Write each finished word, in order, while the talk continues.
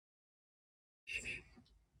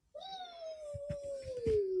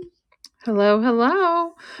Hello,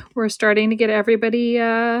 hello. We're starting to get everybody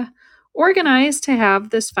organized to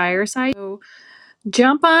have this fireside. So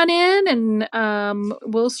jump on in and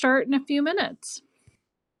we'll start in a few minutes.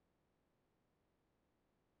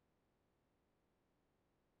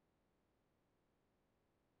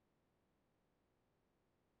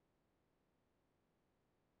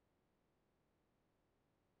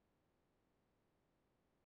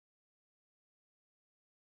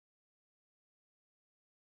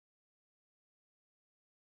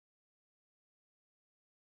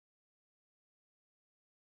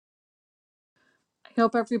 I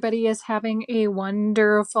hope everybody is having a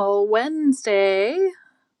wonderful Wednesday.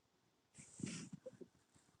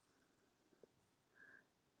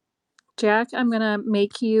 Jack, I'm going to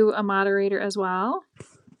make you a moderator as well.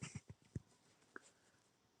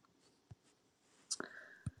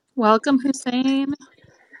 Welcome, Hussein.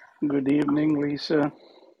 Good evening, Lisa.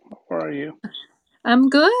 How are you? I'm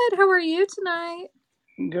good. How are you tonight?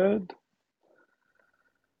 Good.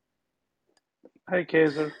 Hi,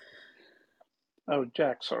 Kaiser. Oh,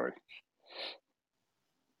 Jack, sorry.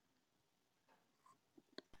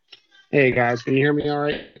 Hey guys, can you hear me all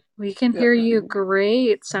right? We can Yep. hear you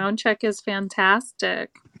great. Sound check is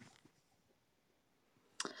fantastic.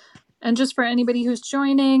 And just for anybody who's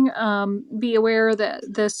joining, be aware that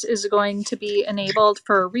this is going to be enabled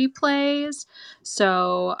for replays.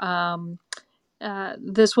 So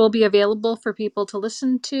this will be available for people to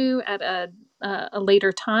listen to at a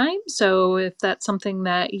later time. So if that's something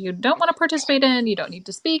that you don't want to participate in, you don't need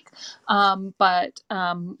to speak. But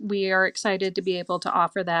we are excited to be able to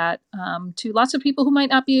offer that to lots of people who might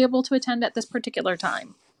not be able to attend at this particular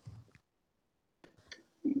time.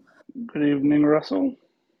 Good evening, Russell.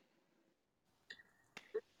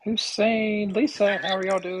 Hussein, Lisa, how are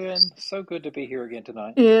y'all doing? So good to be here again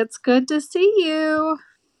tonight. It's good to see you.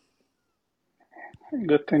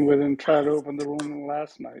 Good thing we didn't try to open the room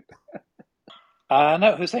last night. I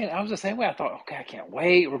know, Hussein, I was the same way. I thought, okay, I can't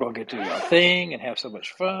wait. We're going to get to our thing and have so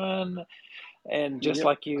much fun. And just Yep.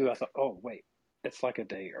 like you, I thought, oh, wait, it's like a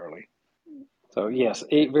day early. So, yes,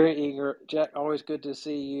 very eager. Jack, always good to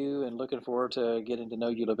see you and looking forward to getting to know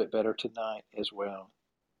you a little bit better tonight as well.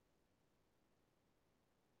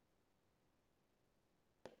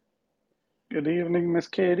 Good evening, Miss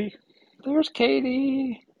Katie. There's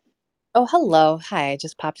Katie. Oh, hello. Hi. I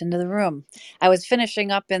just popped into the room. I was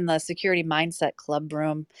finishing up in the Security Mindset Club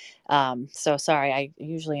room. So sorry. I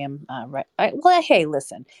usually am right. Well, hey,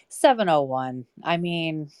 listen, 7:01. I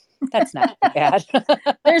mean, that's not too bad.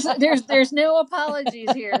 There's no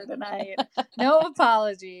apologies here tonight. No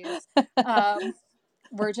apologies.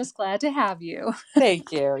 We're just glad to have you.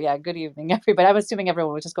 Thank you. Yeah. Good evening, everybody. I'm assuming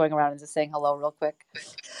everyone was just going around and just saying hello real quick.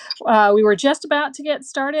 We were just about to get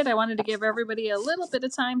started. I wanted to give everybody a little bit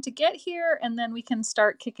of time to get here, and then we can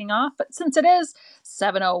start kicking off. But since it is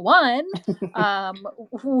 7:01,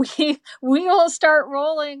 we will start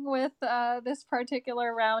rolling with this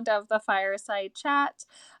particular round of the fireside chat.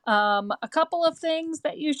 A couple of things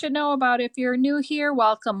that you should know about if you're new here.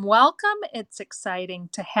 Welcome, welcome. It's exciting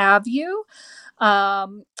to have you.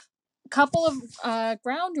 Couple of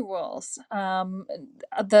ground rules.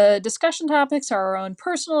 The discussion topics are our own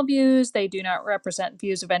personal views. They do not represent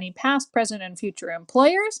views of any past, present, and future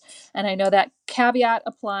employers. And I know that caveat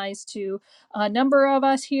applies to a number of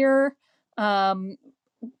us here.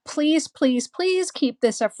 Please, please, please keep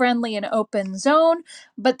this a friendly and open zone,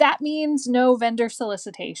 but that means no vendor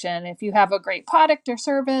solicitation. If you have a great product or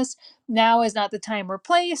service, now is not the time or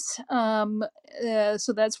place.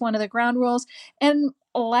 So that's one of the ground rules. And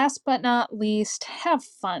last but not least, have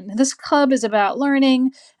fun. This club is about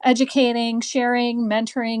learning, educating, sharing,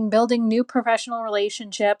 mentoring, building new professional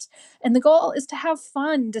relationships. And the goal is to have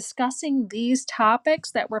fun discussing these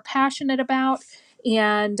topics that we're passionate about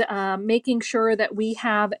and making sure that we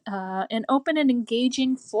have an open and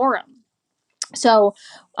engaging forum. So,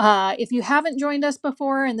 if you haven't joined us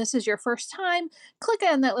before and this is your first time, click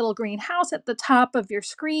on that little green house at the top of your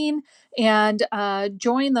screen and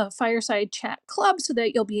join the Fireside Chat Club so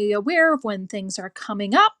that you'll be aware of when things are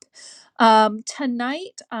coming up.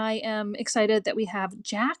 Tonight, I am excited that we have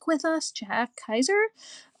Jack with us, Jack Kaiser.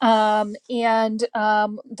 The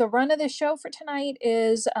run of the show for tonight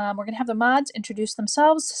is we're going to have the mods introduce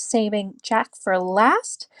themselves, saving Jack for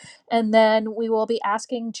last. And then we will be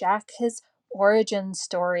asking Jack his origin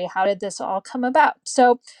story. How did this all come about?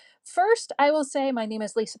 So, first, I will say my name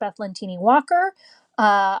is Lisa Beth Lentini Walker.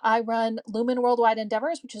 I run Lumen Worldwide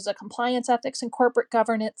Endeavors, which is a compliance, ethics, and corporate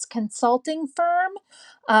governance consulting firm.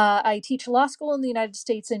 I teach law school in the United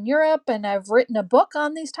States and Europe, and I've written a book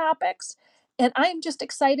on these topics. And I'm just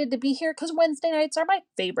excited to be here because Wednesday nights are my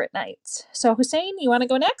favorite nights. So, Hussein, you want to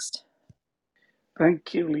go next?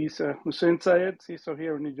 Thank you, Lisa. Hussein Syed, CISO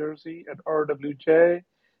here in New Jersey at RWJ.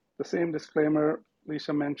 The same disclaimer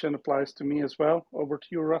Lisa mentioned applies to me as well. Over to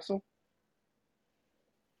you, Russell.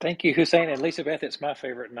 Thank you, Hussein and Lisa Beth. It's my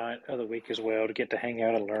favorite night of the week as well to get to hang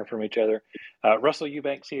out and learn from each other. Russell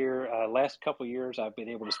Eubanks here. Last couple of years, I've been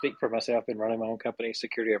able to speak for myself, been running my own company,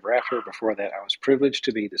 Security Ever After. Before that, I was privileged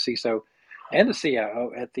to be the CISO and the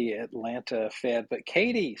CIO at the Atlanta Fed. But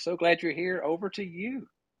Katie, so glad you're here. Over to you.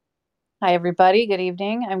 Hi, everybody. Good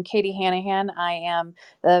evening. I'm Katie Hanahan. I am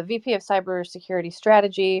the VP of Cybersecurity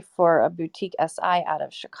Strategy for a boutique SI out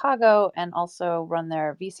of Chicago and also run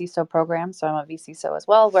their vCISO program. So I'm a vCISO as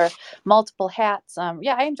well, wear multiple hats.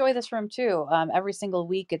 Yeah, I enjoy this room too. Every single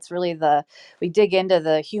week, it's really we dig into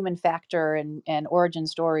the human factor and origin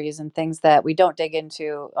stories and things that we don't dig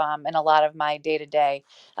into in a lot of my day to day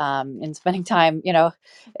and spending time,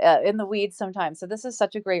 in the weeds sometimes. So this is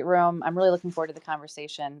such a great room. I'm really looking forward to the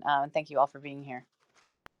conversation. And thank you all for being here.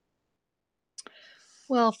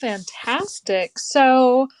 Well, fantastic.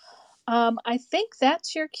 So, I think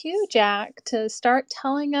that's your cue, Jack, to start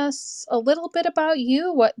telling us a little bit about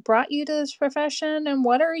you, what brought you to this profession, and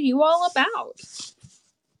what are you all about?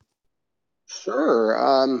 Sure.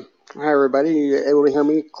 Hi, everybody. You able to hear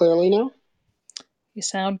me clearly now? You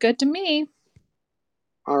sound good to me.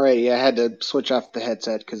 All right. Yeah, I had to switch off the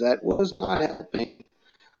headset because that was not helping.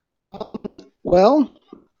 Um, well,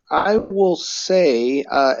 I will say,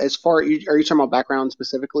 as far are you talking about background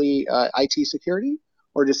specifically, IT security,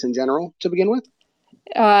 or just in general to begin with?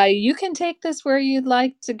 You can take this where you'd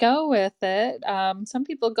like to go with it. Some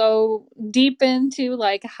people go deep into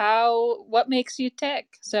like what makes you tick.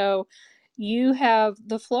 So you have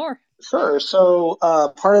the floor. Sure. So,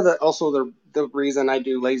 part of the reason I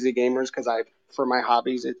do lazy gamers because for my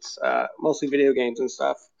hobbies it's mostly video games and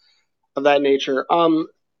stuff of that nature.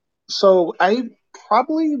 So I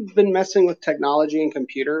probably been messing with technology and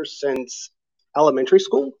computers since elementary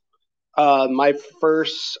school. My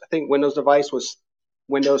first, I think, Windows device was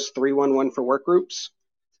Windows 3.1.1 for workgroups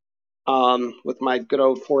with my good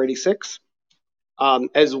old 486.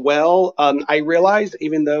 As well, I realized,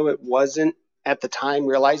 even though it wasn't at the time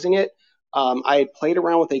realizing it, I had played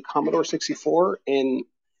around with a Commodore 64, and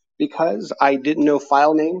because I didn't know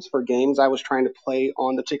file names for games I was trying to play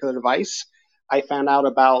on the particular device, I found out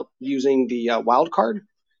about using the wildcard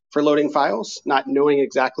for loading files, not knowing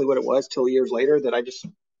exactly what it was till years later that I just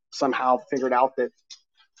somehow figured out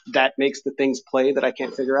that makes the things play that I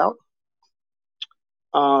can't figure out.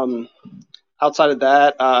 Um, Outside of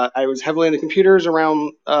that, I was heavily into computers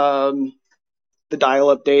around the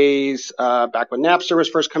dial-up days, back when Napster was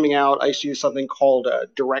first coming out. I used to use something called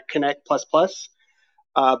Direct Connect Plus Plus.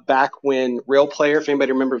 Back when Real Player, if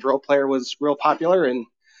anybody remembers Real Player, was real popular, and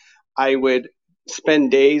I would spend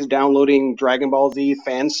days downloading Dragon Ball Z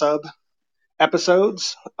fan sub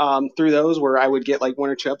episodes through those, where I would get like one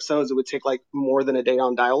or two episodes. It would take like more than a day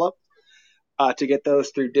on dial-up to get those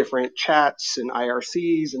through different chats and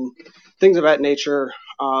IRCs and things of that nature.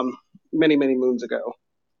 Many many moons ago.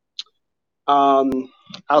 Um,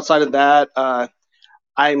 Outside of that,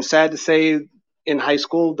 I'm sad to say, in high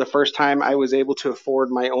school, the first time I was able to afford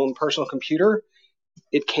my own personal computer,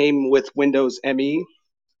 it came with Windows ME,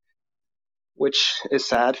 which is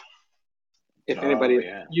sad if Oh, anybody has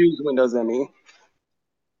yeah. used Windows ME.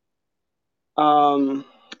 Um,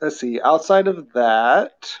 let's see. Outside of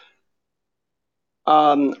that,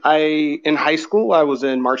 I in high school I was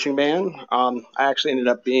in marching band. I actually ended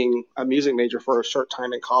up being a music major for a short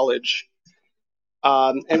time in college.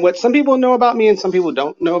 And what some people know about me and some people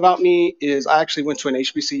don't know about me is I actually went to an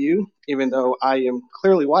HBCU, even though I am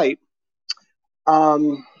clearly white.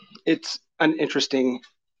 It's an interesting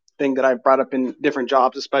thing that I've brought up in different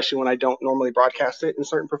jobs, especially when I don't normally broadcast it in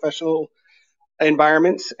certain professional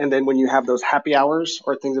environments. And then when you have those happy hours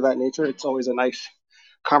or things of that nature, it's always a nice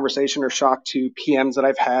conversation or shock to PMs that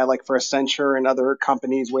I've had, like for Accenture and other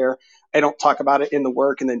companies, where I don't talk about it in the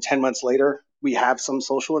work, and then 10 months later, we have some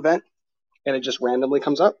social event and it just randomly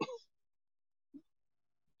comes up.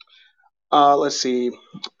 Let's see.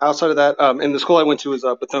 Outside of that, and the school I went to was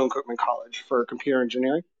Bethune-Cookman College for computer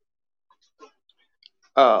engineering.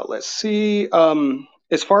 Let's see.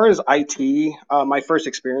 As far as IT, my first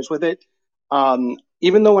experience with it,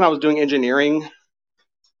 even though when I was doing engineering,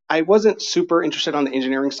 I wasn't super interested on the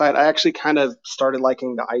engineering side. I actually kind of started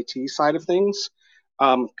liking the IT side of things.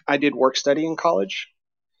 I did work study in college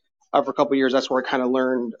for a couple of years. That's where I kind of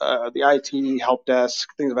learned the IT, help desk,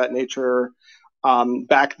 things of that nature.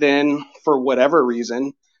 Back then, for whatever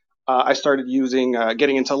reason, I started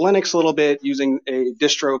getting into Linux a little bit, using a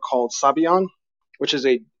distro called Sabian, which is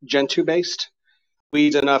a Gentoo based.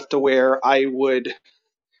 Weeds enough to where I would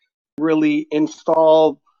really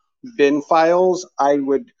install bin files, I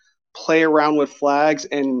would play around with flags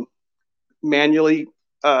and manually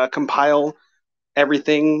compile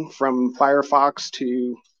everything from Firefox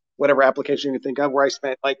to whatever application you can think of, where I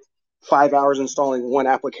spent like 5 hours installing one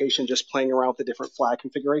application just playing around with the different flag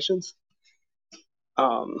configurations.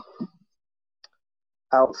 Um,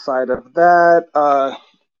 Outside of that,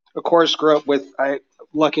 of course, grew up with,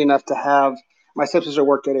 lucky enough to have, my stepsister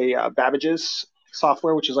worked at a Babbage's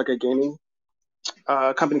software, which is like a gaming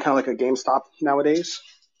company, kind of like a GameStop nowadays,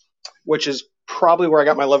 which is probably where I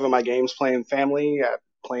got my love of my games, playing family,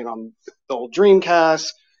 playing on the old Dreamcast,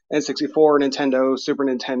 N64, Nintendo, Super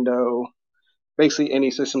Nintendo, basically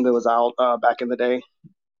any system that was out back in the day.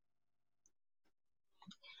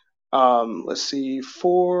 Let's see,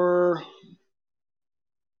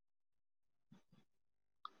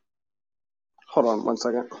 hold on one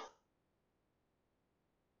second.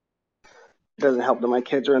 It doesn't help that my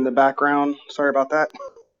kids are in the background. Sorry about that.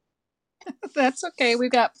 That's okay.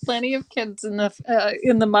 We've got plenty of kids in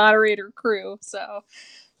the moderator crew, so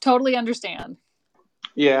totally understand.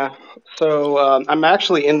 Yeah, so I'm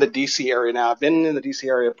actually in the DC area now. I've been in the DC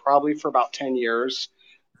area probably for about 10 years.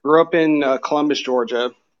 Grew up in Columbus,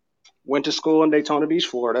 Georgia. Went to school in Daytona Beach,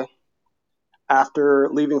 Florida. After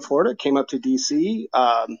leaving Florida, came up to DC.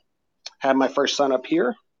 Had my first son up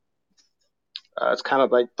here. It's kind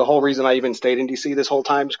of like the whole reason I even stayed in DC this whole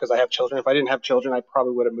time is because I have children. If I didn't have children, I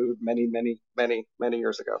probably would have moved many, many, many, many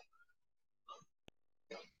years ago.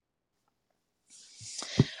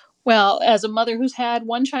 Well, as a mother who's had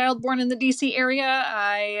one child born in the DC area,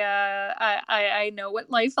 I know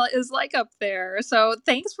what life is like up there. So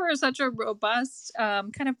thanks for such a robust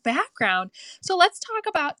kind of background. So let's talk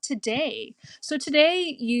about today. So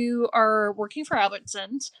today you are working for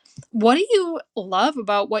Albertsons. What do you love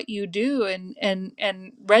about what you do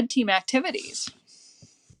and red team activities?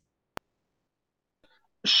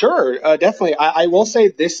 Sure, definitely. I will say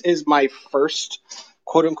this is my first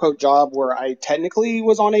quote unquote job where I technically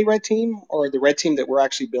was on a red team, or the red team that we're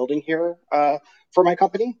actually building here for my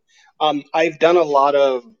company. I've done a lot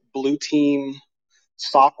of blue team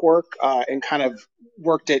stock work and kind of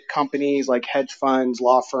worked at companies like hedge funds,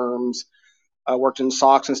 law firms, worked in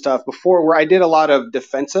stocks and stuff before, where I did a lot of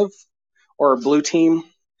defensive or blue team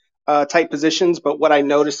type positions. But what I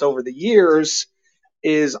noticed over the years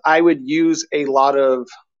is I would use a lot of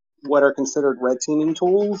what are considered red teaming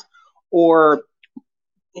tools, or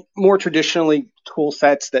more traditionally tool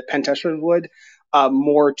sets that pen testers would,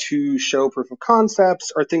 more to show proof of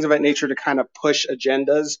concepts or things of that nature to kind of push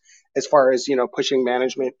agendas as far as, pushing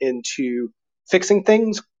management into fixing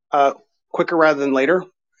things quicker rather than later.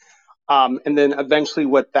 And then eventually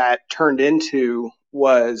what that turned into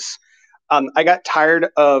was I got tired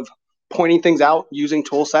of pointing things out using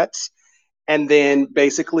tool sets, and then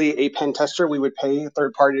basically a pen tester, we would pay a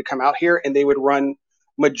third party to come out here and they would run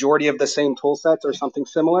majority of the same tool sets or something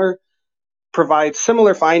similar, provide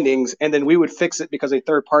similar findings, and then we would fix it because a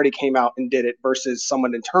third party came out and did it versus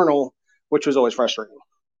someone internal, which was always frustrating.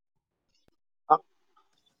 Uh,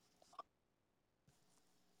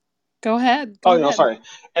 Go ahead. Go oh no, ahead. sorry.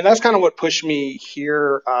 And that's kind of what pushed me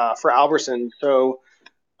here for Albertson. So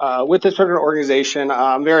with this particular organization,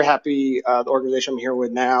 I'm very happy. The organization I'm here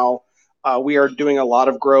with now, we are doing a lot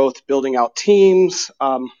of growth, building out teams.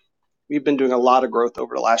 We've been doing a lot of growth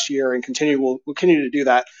over the last year and we'll continue to do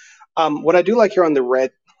that. What I do like here on the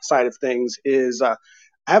red side of things is I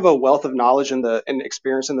have a wealth of knowledge and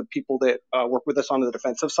experience in the people that work with us on the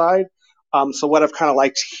defensive side. So what I've kind of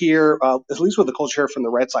liked here, at least with the culture from the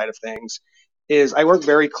red side of things, is I work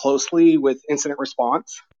very closely with incident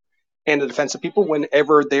response and the defensive people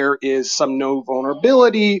whenever there is some no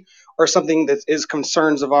vulnerability or something that is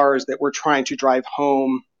concerns of ours that we're trying to drive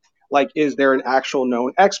home. Like, is there an actual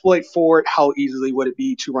known exploit for it? How easily would it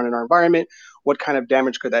be to run in our environment? What kind of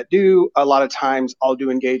damage could that do? A lot of times I'll do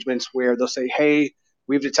engagements where they'll say, hey,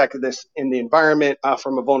 we've detected this in the environment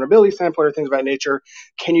from a vulnerability standpoint or things of that nature.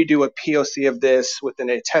 Can you do a POC of this within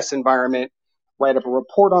a test environment? Write up a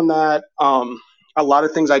report on that. A lot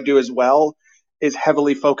of things I do as well is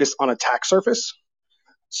heavily focused on attack surface.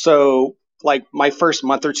 So, like my first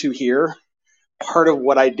month or two here, part of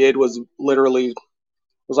what I did was literally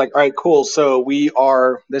was like, all right, cool. So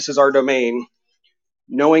this is our domain.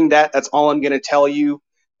 Knowing that, that's all I'm going to tell you.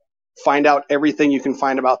 Find out everything you can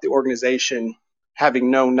find about the organization, having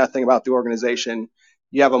known nothing about the organization.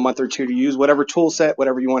 You have a month or two to use whatever tool set,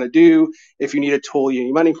 whatever you want to do. If you need a tool you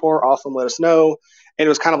need money for, awesome, let us know. And it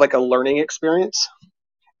was kind of like a learning experience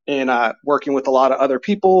and working with a lot of other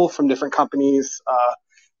people from different companies,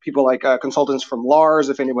 people like consultants from Lars,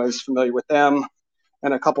 if anybody's familiar with them,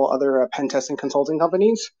 and a couple other pen testing consulting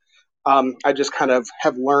companies. I just kind of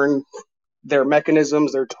have learned their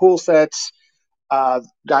mechanisms, their tool sets,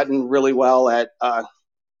 gotten really well at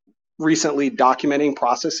recently documenting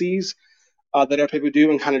processes that other people do,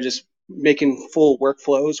 and kind of just making full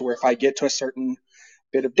workflows where if I get to a certain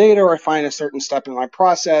bit of data or I find a certain step in my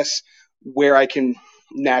process where I can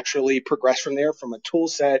naturally progress from there from a tool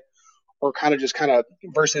set, or kind of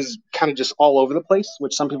versus kind of just all over the place,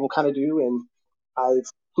 which some people kind of do, and I've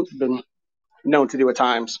been known to do at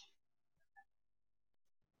times.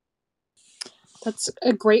 That's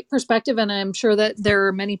a great perspective, and I'm sure that there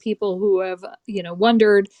are many people who have,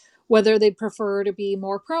 wondered whether they'd prefer to be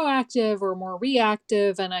more proactive or more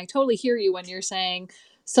reactive. And I totally hear you when you're saying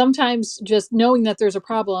sometimes just knowing that there's a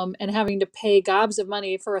problem and having to pay gobs of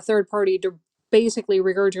money for a third party to basically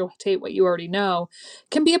regurgitate what you already know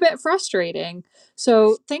can be a bit frustrating.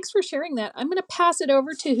 So thanks for sharing that. I'm going to pass it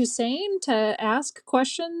over to Hussein to ask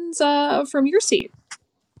questions from your seat.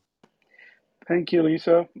 Thank you,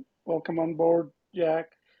 Lisa. Welcome on board,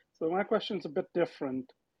 Jack. So my question's a bit different.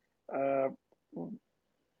 Uh,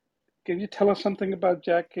 can you tell us something about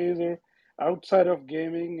Jack Kaiser outside of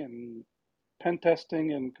gaming and pen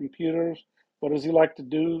testing and computers? What does he like to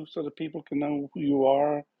do so that people can know who you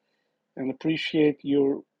are and appreciate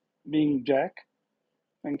your being Jack?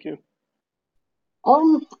 Thank you.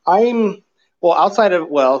 I'm well outside of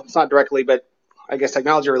it's not directly, but I guess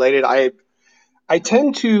technology related. I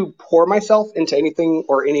tend to pour myself into anything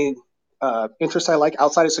or any interest I like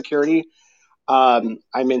outside of security. I'm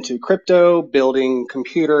into crypto, building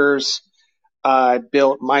computers,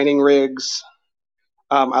 built mining rigs.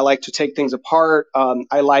 I like to take things apart.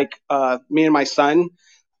 I like me and my son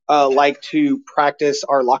like to practice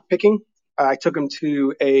our lock picking. I took him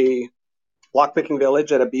to a lock picking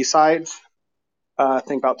village at a B-sides, I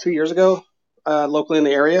think about 2 years ago, locally in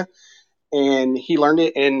the area, and he learned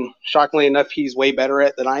it. And shockingly enough, he's way better at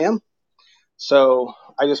it than I am. So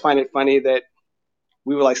I just find it funny that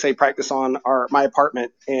we would like say practice on my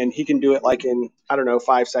apartment, and he can do it like in I don't know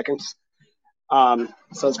 5 seconds. So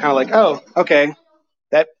it's kind of like, oh, okay,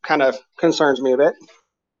 that kind of concerns me a bit.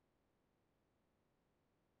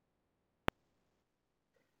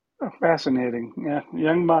 Oh, fascinating. Yeah,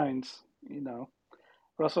 young minds,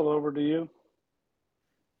 Russell, over to you.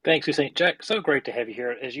 Thanks, Hussein. Jack, so great to have you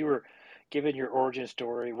here. As you were giving your origin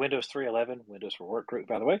story, Windows 3.11, Windows for Work group,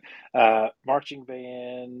 by the way, marching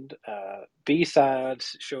band,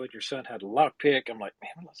 B-sides, showing your son how to lockpick. I'm like,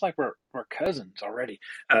 man, it looks like we're cousins already.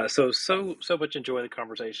 So much enjoy the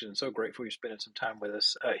conversation. So grateful you're spending some time with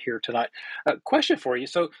us here tonight. Question for you.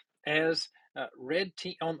 So as red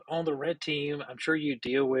team on the red team, I'm sure you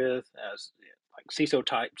deal with as like CISO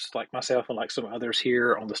types like myself and like some others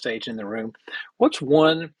here on the stage in the room. What's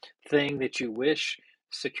one thing that you wish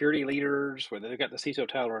security leaders, whether they got the CISO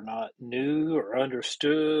title or not, knew or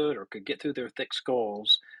understood or could get through their thick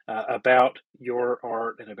skulls about your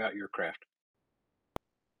art and about your craft?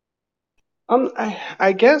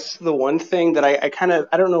 I guess the one thing that I kind of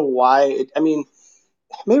I don't know why I mean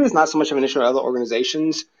maybe it's not so much of an issue with other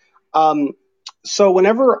organizations. Um, so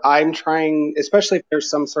whenever I'm trying, especially if there's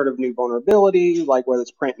some sort of new vulnerability, like whether it's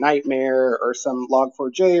Print Nightmare or some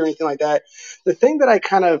Log4j or anything like that, the thing that I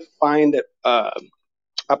kind of find that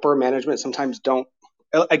upper management sometimes don't,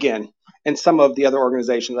 again, and some of the other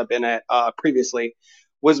organizations I've been at previously,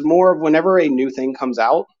 was more of whenever a new thing comes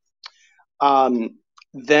out, um,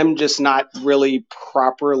 them just not really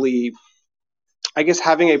properly, I guess,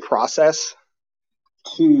 having a process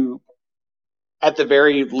to at the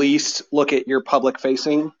very least look at your public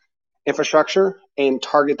facing infrastructure and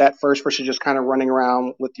target that first versus just kind of running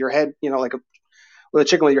around with your head, like with a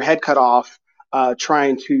chicken with your head cut off,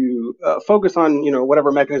 trying to focus on,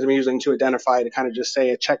 whatever mechanism you're using to identify to kind of just say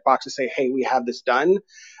a checkbox to say, hey, we have this done,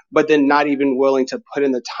 but then not even willing to put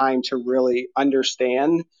in the time to really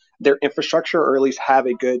understand their infrastructure or at least have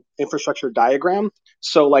a good infrastructure diagram.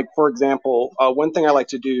 So like, for example, one thing I like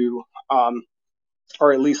to do,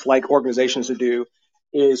 or at least like organizations to do,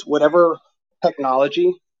 is whatever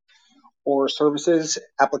technology or services,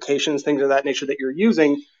 applications, things of that nature that you're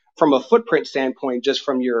using from a footprint standpoint, just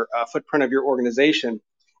from your footprint of your organization.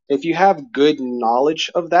 If you have good knowledge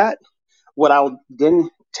of that, what I'll then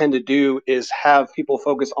tend to do is have people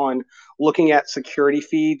focus on looking at security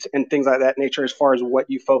feeds and things like that nature as far as what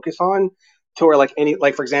you focus on to where like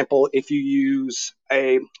for example, if you use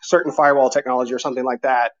a certain firewall technology or something like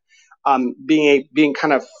that, being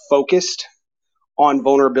kind of focused on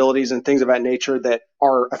vulnerabilities and things of that nature that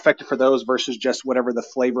are effective for those versus just whatever the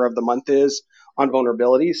flavor of the month is on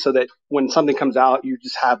vulnerabilities, so that when something comes out, you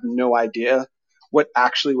just have no idea what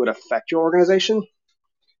actually would affect your organization,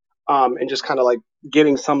 and just kind of like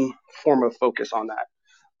getting some form of focus on that.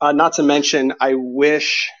 Not to mention, I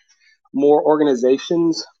wish more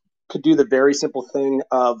organizations could do the very simple thing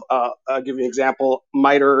of, I'll give you an example,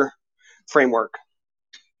 MITRE framework.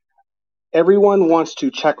 Everyone wants to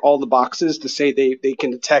check all the boxes to say they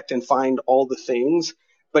can detect and find all the things,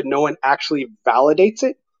 but no one actually validates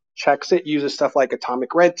it, checks it, uses stuff like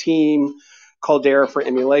Atomic Red Team, Caldera for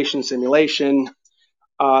emulation, simulation.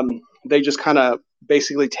 They just kind of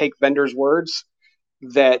basically take vendors' words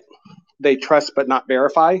that they trust but not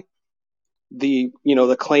verify the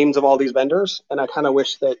claims of all these vendors. And I kind of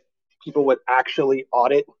wish that people would actually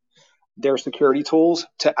audit their security tools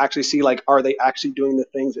to actually see, like, are they actually doing the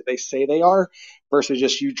things that they say they are, versus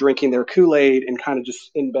just you drinking their Kool-Aid and kind of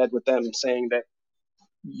just in bed with them saying that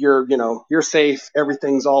you're safe,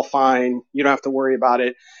 everything's all fine, you don't have to worry about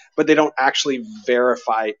it, but they don't actually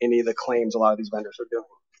verify any of the claims a lot of these vendors are doing.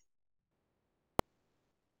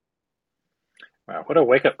 Wow, what a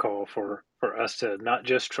wake-up call for us to not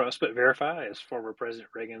just trust but verify, as former President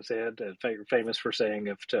Reagan said, famous for saying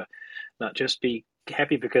of to not just be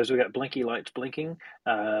happy because we got blinky lights blinking,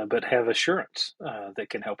 but have assurance that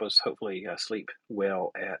can help us hopefully sleep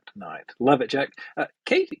well at night. Love it, Jack.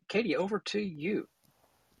 Katie, over to you.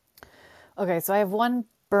 Okay, so I have one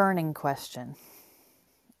burning question,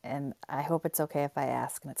 and I hope it's okay if I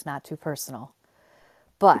ask and it's not too personal.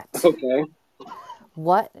 But Okay.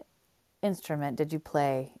 what instrument did you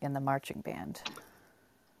play in the marching band?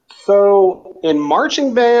 So in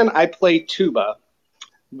marching band, I played tuba,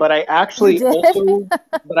 but I You actually did?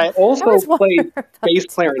 I also was wondering played about the bass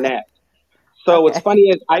tuba. clarinet. So what's Okay. funny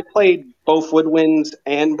is I played both woodwinds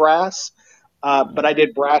and brass, but I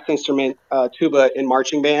did brass instrument tuba in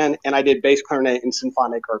marching band, and I did bass clarinet in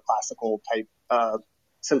symphonic or classical type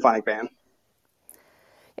symphonic band.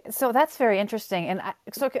 So that's very interesting. And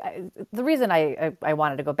the reason I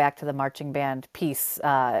wanted to go back to the marching band piece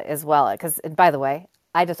as well, because by the way,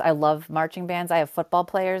 I love marching bands. I have football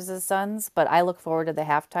players as sons, but I look forward to the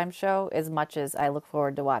halftime show as much as I look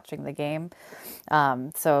forward to watching the game.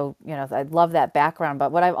 So, I love that background.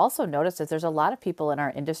 But what I've also noticed is there's a lot of people in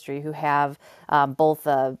our industry who have both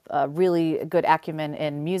a really good acumen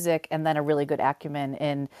in music and then a really good acumen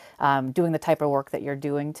in doing the type of work that you're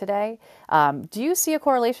doing today. Do you see a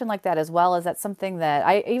correlation like that as well? Is that something that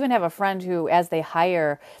I even have a friend who, as they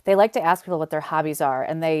hire, they like to ask people what their hobbies are,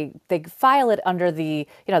 and they file it under the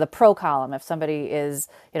pro column if somebody is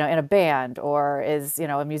in a band or is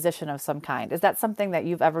a musician of some kind. Is that something that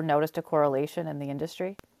you've ever noticed a correlation in the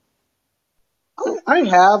industry? I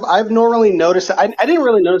have. I've normally noticed it. I didn't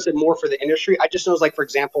really notice it more for the industry. I just noticed, like, for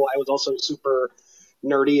example, I was also super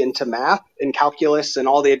nerdy into math and calculus and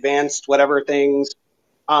all the advanced whatever things.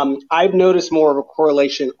 I've noticed more of a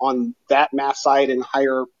correlation on that math side and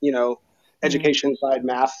higher, Mm. education side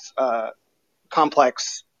math,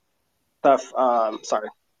 complex stuff. Sorry,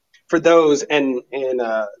 for those and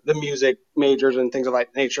the music majors and things of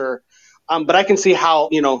that nature. But I can see how,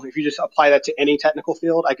 if you just apply that to any technical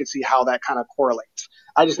field, I could see how that kind of correlates.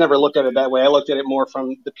 I just never looked at it that way. I looked at it more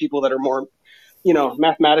from the people that are more,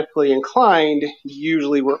 mathematically inclined.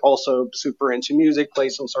 Usually we're also super into music, play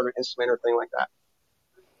some sort of instrument or thing like that.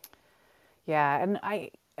 Yeah, and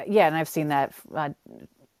I've seen that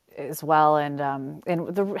as well. And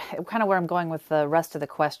the kind of where I'm going with the rest of the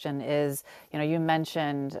question is, you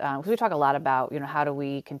mentioned, because we talk a lot about, how do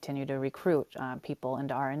we continue to recruit people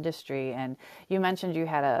into our industry, and you mentioned you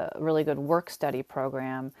had a really good work study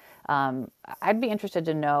program. I'd be interested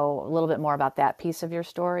to know a little bit more about that piece of your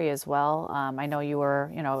story as well. I know you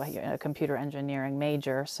were, a computer engineering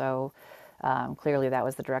major, so clearly, that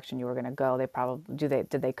was the direction you were going to go. They probably did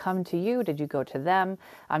they come to you? Did you go to them?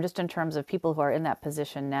 Just in terms of people who are in that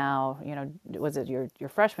position now, was it your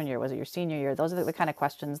freshman year? Was it your senior year? Those are the kind of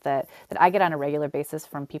questions that I get on a regular basis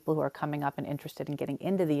from people who are coming up and interested in getting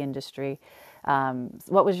into the industry.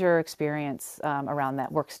 What was your experience around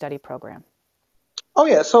that work study program? Oh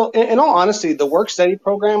yeah. So in all honesty, the work study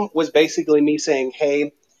program was basically me saying,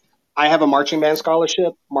 "Hey, I have a marching band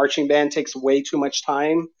scholarship. Marching band takes way too much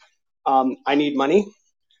time. I need money.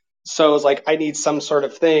 So it was like, I need some sort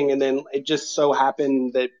of thing." And then it just so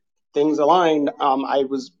happened that things aligned. I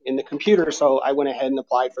was in the computer, so I went ahead and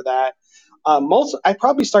applied for that. I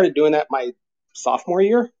probably started doing that my sophomore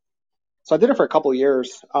year. So I did it for a couple of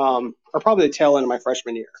years, or probably the tail end of my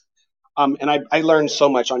freshman year. And I learned so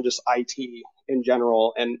much on just IT in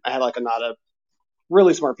general. And I had like a lot of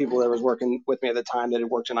really smart people that was working with me at the time that had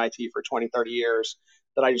worked in IT for 20, 30 years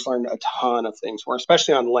that I just learned a ton of things from,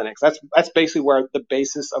 especially on Linux. That's basically where the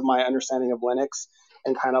basis of my understanding of Linux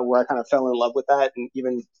and kind of where I kind of fell in love with that. And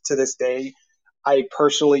even to this day, I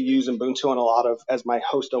personally use Ubuntu on as my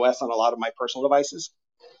host OS on a lot of my personal devices.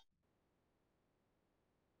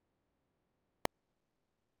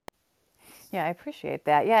 Yeah, I appreciate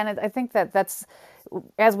that. Yeah, and I think that that's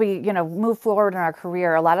as we move forward in our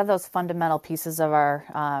career, a lot of those fundamental pieces of our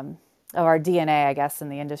DNA, I guess, in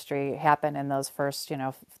the industry happen in those first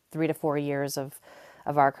 3 to 4 years of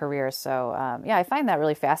our career. So yeah, I find that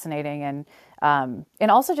really fascinating, and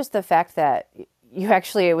also just the fact that you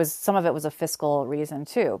actually some of it was a fiscal reason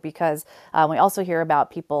too, because we also hear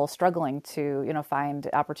about people struggling to find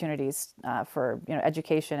opportunities for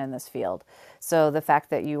education in this field. So the fact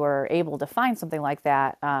that you were able to find something like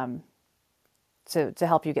that to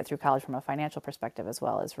help you get through college from a financial perspective as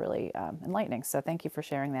well is really enlightening. So thank you for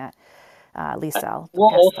sharing that, Lisa. I'll We'll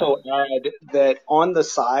pass the. also add that on the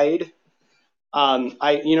side,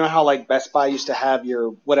 you know how like Best Buy used to have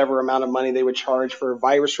your whatever amount of money they would charge for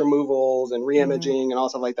virus removals and Mhm. reimaging and all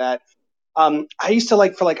stuff like that. I used to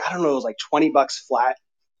like for like I don't know, it was like $20 flat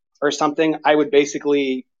or something. I would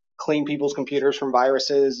basically clean people's computers from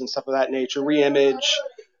viruses and stuff of that nature, reimage,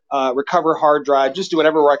 recover hard drive, just do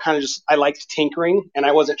whatever. Where I liked tinkering and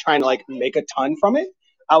I wasn't trying to like make a ton from it.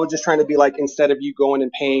 I was just trying to be like instead of you going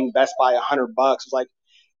and paying Best Buy $100, it's like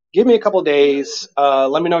give me a couple of days,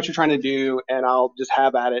 let me know what you're trying to do, and I'll just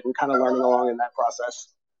have at it and kind of learning along in that process.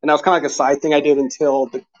 And that was kind of like a side thing I did until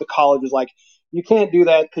the college was like, you can't do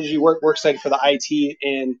that because you work study for the IT,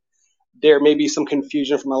 and there may be some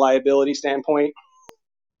confusion from a liability standpoint.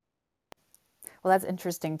 Well, that's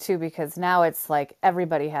interesting too, because now it's like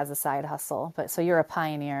everybody has a side hustle. But so you're a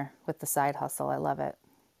pioneer with the side hustle. I love it.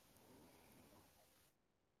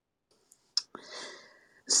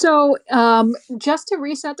 So, just to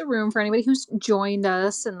reset the room for anybody who's joined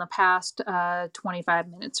us in the past 25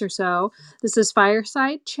 minutes or so, this is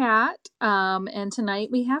Fireside Chat. And tonight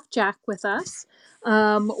we have Jack with us.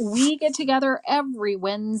 We get together every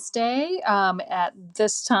Wednesday at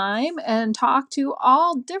this time and talk to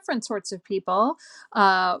all different sorts of people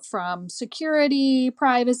from security,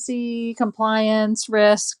 privacy, compliance,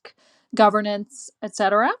 risk, governance,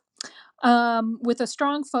 etc., with a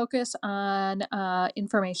strong focus on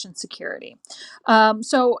information security.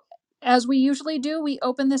 So, as we usually do, we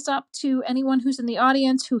open this up to anyone who's in the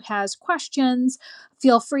audience who has questions.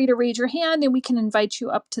 Feel free to raise your hand and we can invite you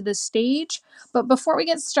up to the stage. But before we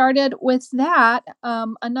get started with that,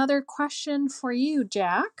 another question for you,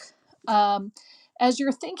 Jack. Um, as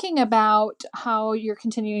you're thinking about how you're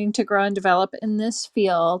continuing to grow and develop in this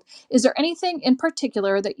field, is there anything in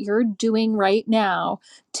particular that you're doing right now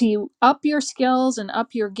to up your skills and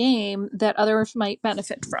up your game that others might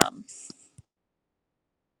benefit from?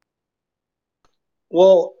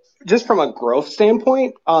 Well, just from a growth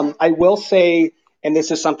standpoint, I will say, and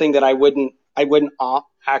this is something that I wouldn't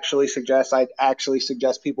actually suggest. I'd actually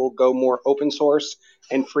suggest people go more open source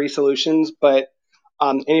and free solutions. But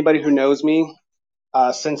anybody who knows me,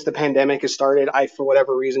 since the pandemic has started, I, for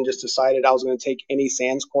whatever reason, just decided I was going to take any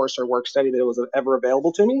SANS course or work study that was ever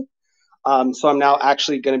available to me. So I'm now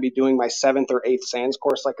actually going to be doing my seventh or eighth SANS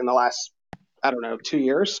course, like in the last, I don't know, 2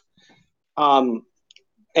 years. Um,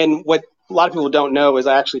 and what a lot of people don't know is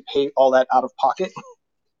I actually pay all that out of pocket,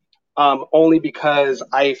 only because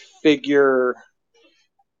I figure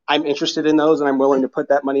I'm interested in those and I'm willing to put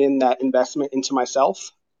that money in that investment into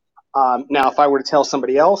myself. Now, if I were to tell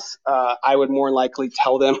somebody else, I would more likely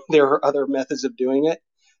tell them there are other methods of doing it.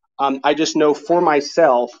 I just know for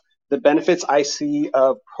myself, the benefits I see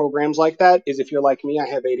of programs like that is if you're like me, I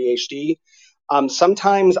have ADHD.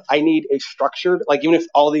 Sometimes I need a structured, like even if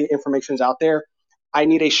all the information's out there, I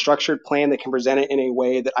need a structured plan that can present it in a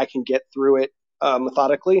way that I can get through it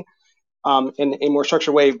methodically, in a more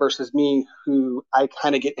structured way versus me who I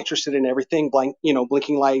kind of get interested in everything,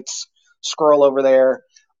 blinking lights, scroll over there.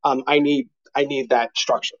 I need that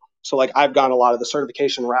structure. So like I've gone a lot of the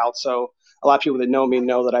certification route. So a lot of people that know me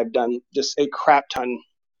know that I've done just a crap ton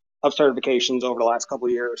of certifications over the last couple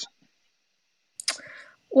of years.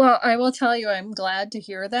 Well, I will tell you, I'm glad to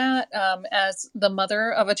hear that. As the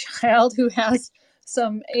mother of a child who has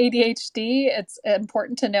some ADHD, it's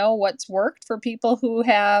important to know what's worked for people who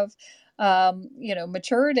have,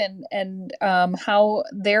 matured and how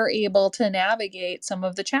they're able to navigate some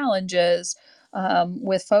of the challenges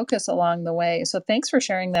with focus along the way. So thanks for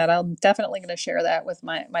sharing that. I'm definitely going to share that with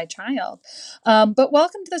my child. But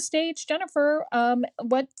welcome to the stage, Jennifer.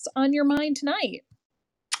 What's on your mind tonight?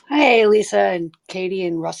 Hey, Lisa and Katie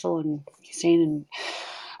and Russell and Hussein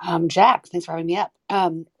and Jack. Thanks for having me up.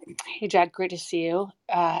 Hey, Jack, great to see you.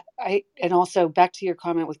 I and also back to your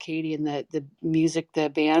comment with Katie and the music, the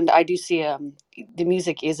band. I do see the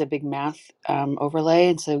music is a big math overlay,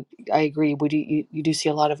 and so I agree. You do see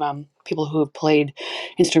a lot of people who have played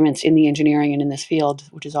instruments in the engineering and in this field,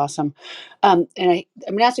 which is awesome. And I'm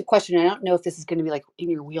gonna ask a question. I don't know if this is going to be like in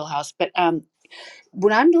your wheelhouse, but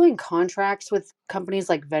when I'm doing contracts with companies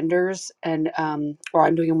like vendors and or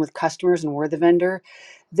I'm doing them with customers and we're the vendor,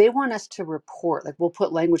 they want us to report. Like we'll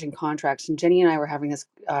put language in contracts. And Jenny and I were having this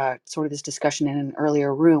sort of this discussion in an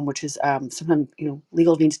earlier room, which is sometimes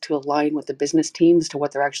legal needs to align with the business teams to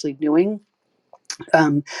what they're actually doing.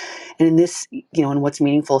 And in this, and what's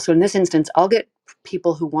meaningful. So in this instance, I'll get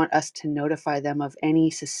people who want us to notify them of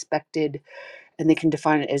any suspected, and they can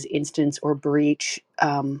define it as instance or breach.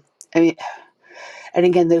 I mean, and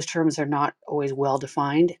again, those terms are not always well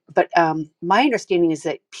defined. But my understanding is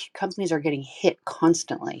that companies are getting hit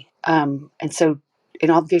constantly, and so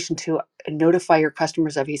an obligation to notify your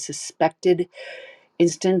customers of a suspected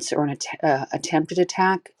instance or an attempted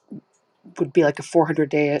attack would be like a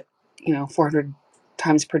 400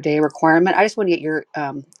 times per day requirement. I just want to get your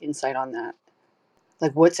insight on that.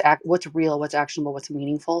 Like what's real, what's actionable, what's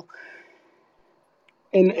meaningful.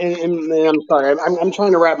 And I'm sorry, I'm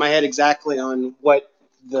trying to wrap my head exactly on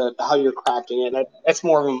how you're crafting it. That's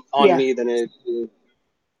more on Yeah. me than it is.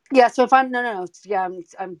 Yeah. So if I'm no, yeah,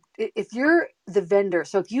 if you're the vendor.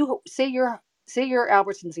 So if you say you're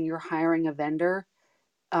Albertsons and you're hiring a vendor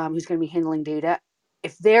who's going to be handling data,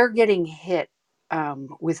 if they're getting hit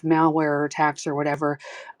with malware or attacks or whatever,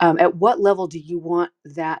 at what level do you want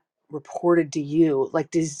that reported to you?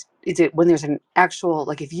 Like, is it when there's an actual,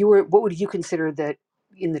 like, if you were, what would you consider that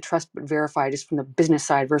in the trust but verify, just from the business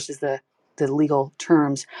side versus the legal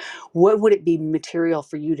terms? What would it be material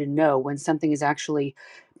for you to know when something has actually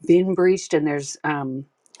been breached and there's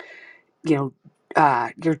your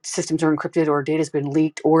systems are encrypted or data's been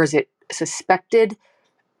leaked, or is it suspected?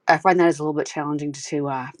 I find that is a little bit challenging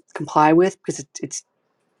to comply with, because it's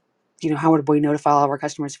how would we notify all of our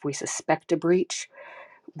customers if we suspect a breach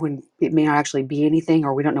when it may not actually be anything,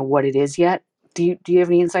 or we don't know what it is yet? Do you have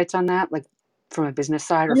any insights on that, like from a business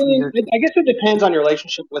side I or from mean, your? I guess it depends on your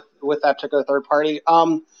relationship with that particular third party.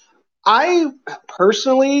 I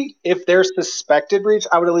personally, if there's suspected breach,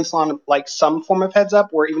 I would at least want like some form of heads up,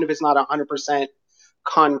 where even if it's not 100%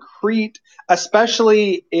 concrete,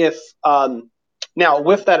 especially if now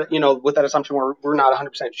with that assumption where we're not 100%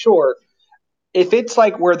 sure, if it's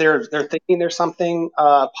like where they're thinking there's something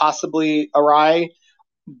possibly awry,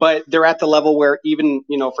 but they're at the level where even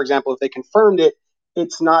for example, if they confirmed it,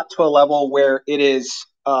 it's not to a level where it is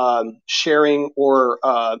sharing or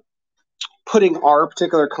putting our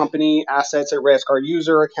particular company assets at risk, our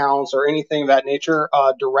user accounts or anything of that nature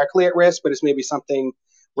directly at risk, but it's maybe something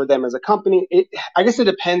for them as a company. I guess it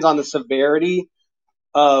depends on the severity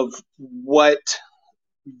of what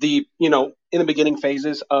in the beginning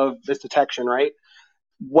phases of this detection, right?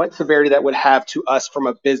 What severity that would have to us from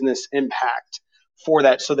a business impact for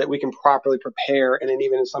that, so that we can properly prepare, and then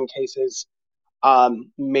even in some cases,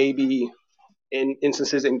 maybe in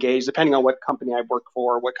instances engage, depending on what company I work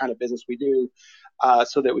for, what kind of business we do,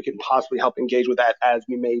 so that we can possibly help engage with that, as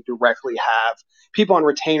we may directly have people on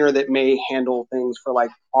retainer that may handle things for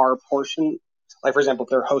like our portion. Like for example, if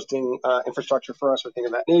they're hosting infrastructure for us or things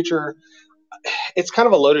of that nature. It's kind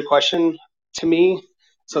of a loaded question to me,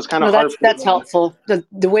 so it's kind of No, hard for me that's to. helpful.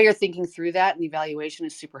 The way you're thinking through that and the evaluation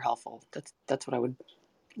is super helpful. That's what I would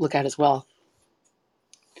look at as well.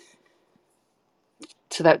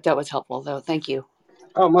 So that was helpful, though. Thank you.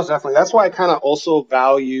 Oh, most definitely. That's why I kind of also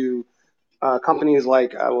value companies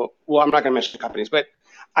like, I'm not going to mention companies, but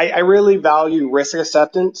I really value risk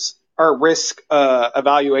acceptance or risk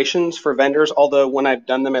evaluations for vendors. Although when I've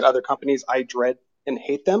done them at other companies, I dread and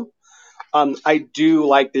hate them. I do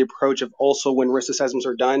like the approach of also when risk assessments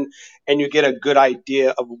are done and you get a good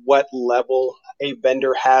idea of what level a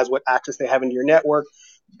vendor has, what access they have into your network,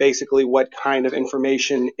 basically what kind of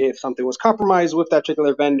information, if something was compromised with that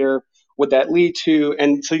particular vendor, would that lead to?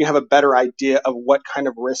 And so you have a better idea of what kind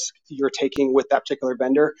of risk you're taking with that particular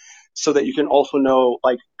vendor, so that you can also know,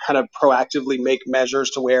 like, kind of proactively make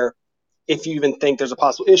measures to where if you even think there's a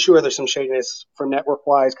possible issue or there's some shadiness from network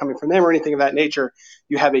wise coming from them or anything of that nature,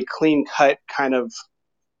 you have a clean cut kind of,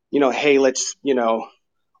 hey, let's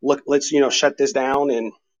shut this down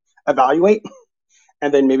and evaluate,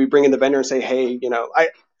 and then maybe bring in the vendor and say, hey,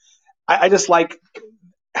 I just like,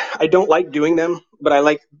 I don't like doing them, but I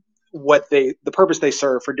like the purpose they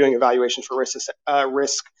serve for doing evaluations for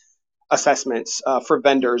risk assessments for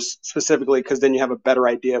vendors specifically, because then you have a better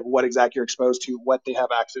idea of what exactly you're exposed to, what they have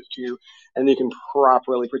access to, and you can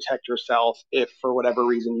properly protect yourself if for whatever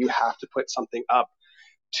reason you have to put something up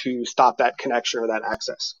to stop that connection or that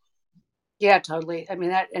access. Yeah, totally. I mean,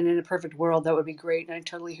 that, and in a perfect world, that would be great. And I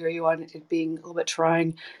totally hear you on it being a little bit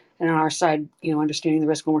trying. And on our side, understanding the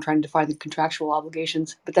risk when we're trying to define the contractual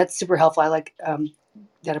obligations. But that's super helpful. I like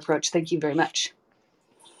that approach. Thank you very much.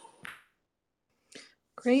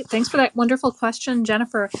 Great. Thanks for that wonderful question,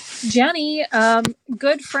 Jennifer. Jenny,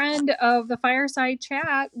 good friend of the Fireside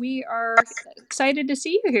Chat, we are excited to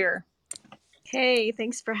see you here. Hey,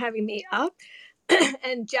 thanks for having me up.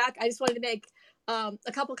 And Jack, I just wanted to make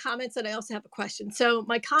a couple comments, and I also have a question. So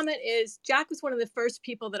my comment is Jack was one of the first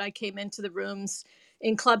people that I came into the rooms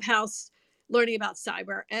in Clubhouse learning about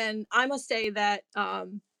cyber. And I must say that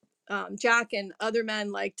Jack and other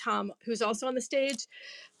men like Tom, who's also on the stage,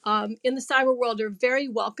 in the cyber world are very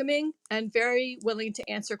welcoming and very willing to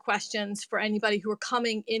answer questions for anybody who are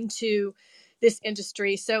coming into this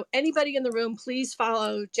industry. So anybody in the room, please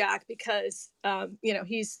follow Jack because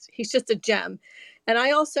he's just a gem. And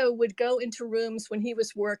I also would go into rooms when he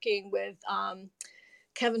was working with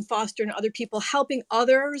Kevin Foster and other people, helping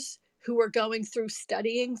others who were going through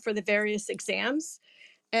studying for the various exams.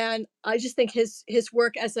 And I just think his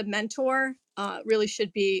work as a mentor really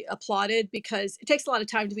should be applauded because it takes a lot of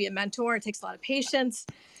time to be a mentor. It takes a lot of patience.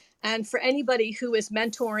 And for anybody who is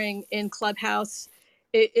mentoring in Clubhouse,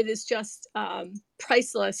 it is just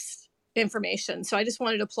priceless information. So I just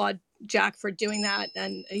wanted to applaud Jack for doing that.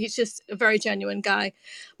 And he's just a very genuine guy.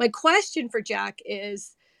 My question for Jack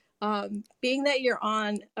is, being that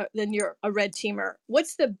then you're a red teamer,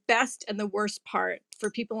 what's the best and the worst part for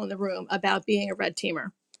people in the room about being a red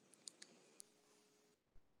teamer?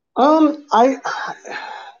 I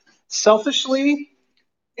selfishly,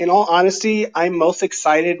 in all honesty, I'm most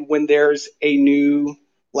excited when there's a new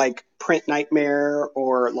like print nightmare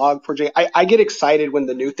or log4j. I get excited when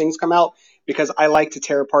the new things come out because I like to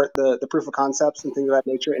tear apart the proof of concepts and things of that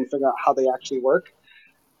nature and figure out how they actually work.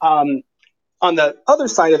 Um, on the other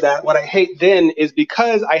side of that, what I hate then is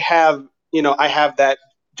because I have that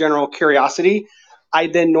general curiosity, I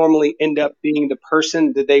then normally end up being the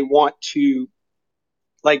person that they want to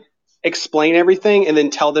like explain everything and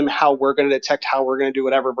then tell them how we're going to detect how we're going to do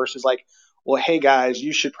whatever versus like, well, hey guys,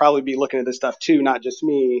 you should probably be looking at this stuff too, not just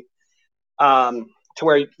me. To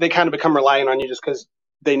where they kind of become reliant on you just because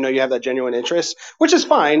they know you have that genuine interest, which is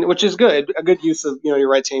fine, which is good, a good use of your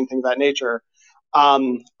red team, things of that nature. I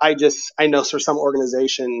know for some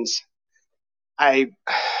organizations, I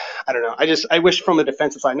I don't know. I wish from a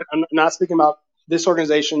defensive side. I'm not speaking about this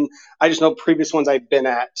organization. I just know previous ones I've been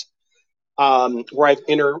at where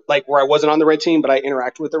where I wasn't on the red team, but I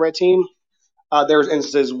interacted with the red team. There was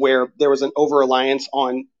instances where there was an over reliance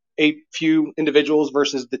on a few individuals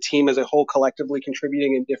versus the team as a whole collectively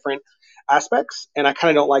contributing in different aspects, and I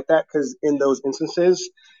kind of don't like that because in those instances,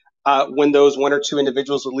 when those one or two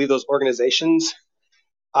individuals would leave those organizations,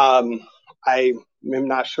 I am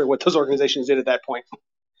not sure what those organizations did at that point.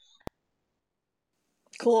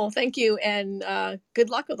 Cool. Thank you. And good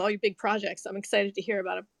luck with all your big projects. I'm excited to hear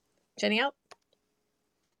about it. Jenny out.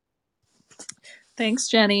 Thanks,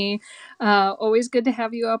 Jenny. Always good to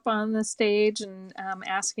have you up on the stage and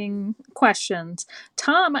asking questions.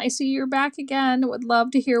 Tom, I see you're back again. Would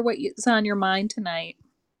love to hear what's on your mind tonight.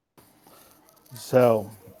 So,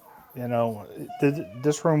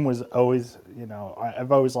 this room was always,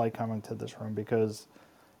 I've always liked coming to this room because,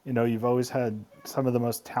 you've always had some of the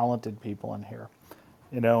most talented people in here,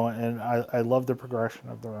 and I love the progression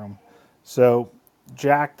of the room. So,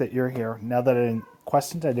 Jack, that you're here, now that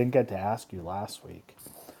questions I didn't get to ask you last week.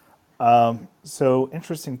 So,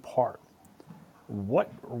 interesting part.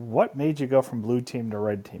 What made you go from blue team to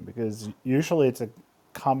red team? Because usually it's a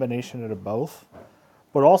combination of both,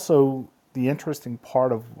 but also the interesting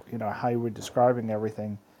part of how you were describing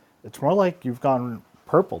everything, it's more like you've gone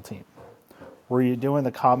purple team, where you're doing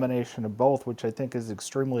the combination of both, which I think is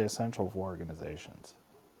extremely essential for organizations.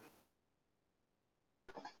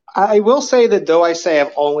 I will say that though I say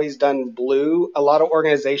I've always done blue, a lot of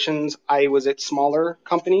organizations, I was at smaller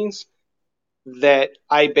companies that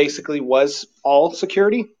I basically was all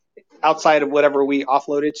security outside of whatever we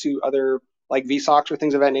offloaded to other like VSOCs or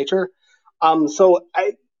things of that nature. So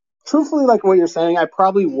I truthfully, like what you're saying, I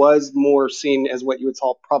probably was more seen as what you would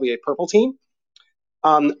call probably a purple team.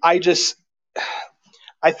 I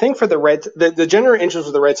think for the general interest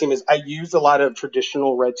of the red team is I used a lot of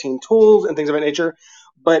traditional red team tools and things of that nature,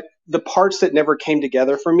 but the parts that never came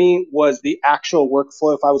together for me was the actual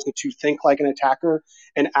workflow. If I was going to think like an attacker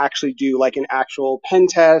and actually do like an actual pen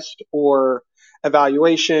test or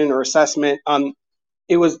evaluation or assessment,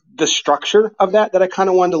 it was the structure of that I kind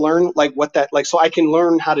of wanted to learn, like what that like, so I can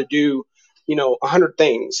learn how to do, 100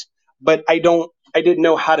 things, but I didn't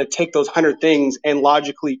know how to take those 100 things and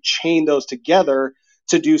logically chain those together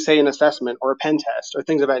to do, say, an assessment or a pen test or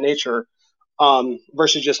things of that nature.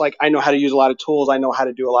 Versus just like I know how to use a lot of tools, I know how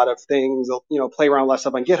to do a lot of things, play around less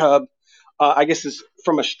up on GitHub. I guess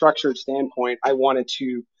from a structured standpoint, I wanted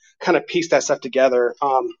to kind of piece that stuff together.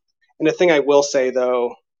 And the thing I will say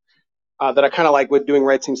though, that I kind of like with doing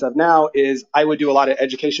red team stuff now is I would do a lot of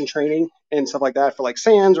education training and stuff like that for like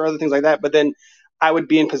SANS or other things like that. But then I would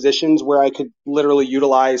be in positions where I could literally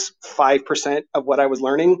utilize 5% of what I was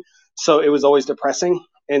learning. So it was always depressing.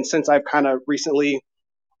 And since I've kind of recently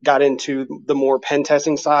got into the more pen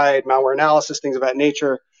testing side, malware analysis, things of that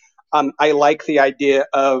nature, I like the idea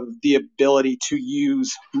of the ability to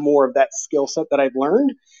use more of that skill set that I've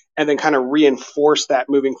learned and then kind of reinforce that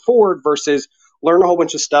moving forward versus learn a whole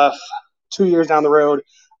bunch of stuff 2 years down the road.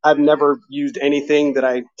 I've never used anything that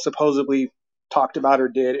I supposedly talked about or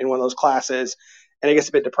did in one of those classes. And it gets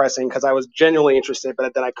a bit depressing because I was genuinely interested,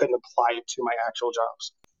 but then I couldn't apply it to my actual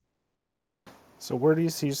jobs. So where do you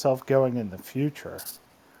see yourself going in the future?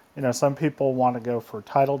 Some people want to go for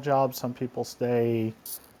title jobs. Some people stay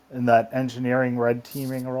in that engineering red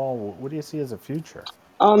teaming role. What do you see as a future?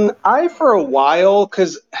 I for a while,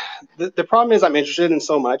 because the problem is I'm interested in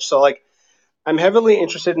so much. So like I'm heavily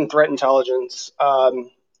interested in threat intelligence. I've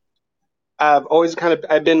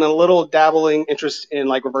been a little dabbling interest in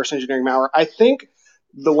like reverse engineering malware. I think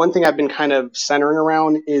the one thing I've been kind of centering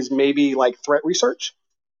around is maybe like threat research.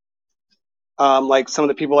 Like some of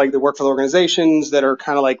the people like that work for the organizations that are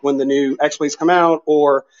kind of like when the new exploits come out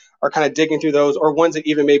or are kind of digging through those, or ones that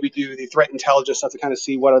even maybe do the threat intelligence stuff to kind of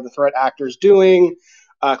see what are the threat actors doing,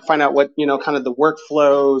 find out what, kind of the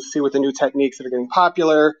workflows, see what the new techniques that are getting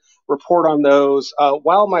popular, report on those.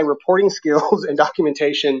 While my reporting skills and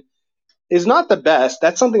documentation is not the best,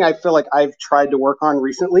 that's something I feel like I've tried to work on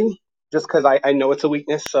recently just because I know it's a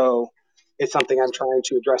weakness. So it's something I'm trying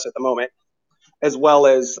to address at the moment, as well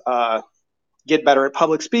as get better at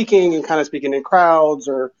public speaking and kind of speaking in crowds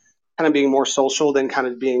or kind of being more social than kind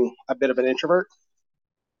of being a bit of an introvert.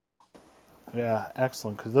 Yeah,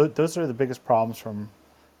 excellent. Because those are the biggest problems from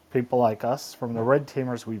people like us. From the red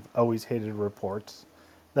teamers, we've always hated reports.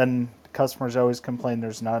 Then customers always complain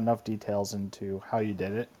there's not enough details into how you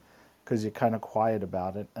did it because you're kind of quiet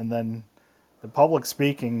about it. And then the public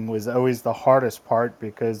speaking was always the hardest part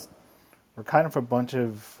because we're kind of a bunch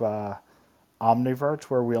of omniverts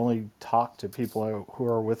where we only talk to people who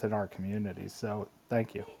are within our community. So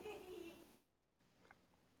thank you.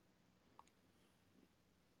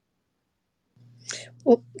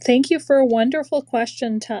 Well, thank you for a wonderful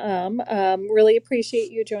question, Tom. Really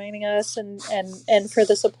appreciate you joining us and for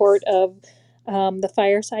the support of the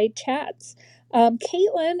Fireside Chats.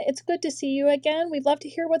 Caitlin, it's good to see you again. We'd love to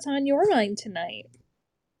hear what's on your mind tonight.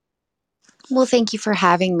 Well, thank you for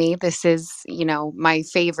having me. This is, my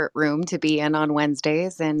favorite room to be in on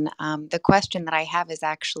Wednesdays. And the question that I have is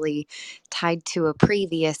actually tied to a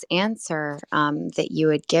previous answer that you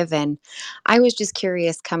had given. I was just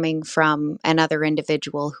curious, coming from another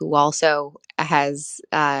individual who also has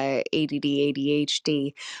ADD,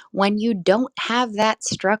 ADHD, when you don't have that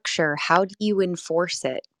structure, how do you enforce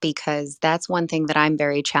it? Because that's one thing that I'm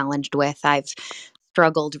very challenged with. I've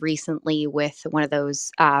struggled recently with one of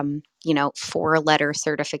those, 4-letter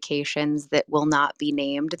certifications that will not be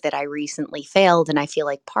named that I recently failed. And I feel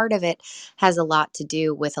like part of it has a lot to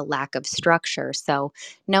do with a lack of structure. So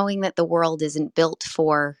knowing that the world isn't built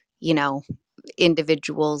for,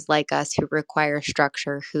 individuals like us who require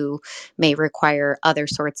structure, who may require other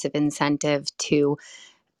sorts of incentive to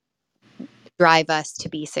drive us to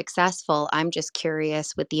be successful. I'm just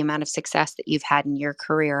curious, with the amount of success that you've had in your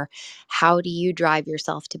career, how do you drive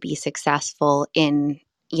yourself to be successful in,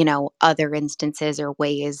 other instances or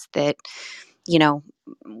ways that, you know,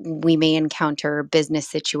 we may encounter business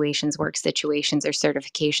situations, work situations, or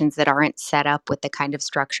certifications that aren't set up with the kind of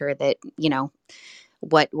structure that,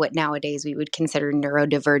 what nowadays we would consider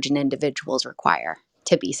neurodivergent individuals require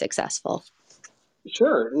to be successful.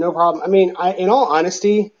 Sure, no problem. I mean, in all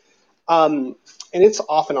honesty, and it's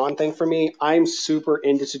off and on thing for me, I'm super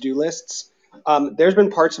into to-do lists. There's been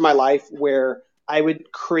parts of my life where I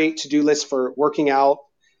would create to-do lists for working out,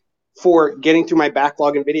 for getting through my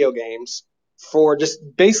backlog in video games, for just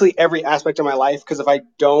basically every aspect of my life. Because if I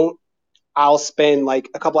don't, I'll spend like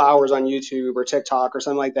a couple hours on YouTube or TikTok or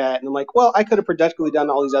something like that. And I'm like, well, I could have productively done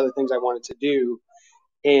all these other things I wanted to do.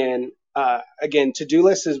 And again, to-do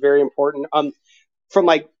list is very important. From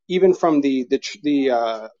like even from the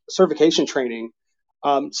certification training.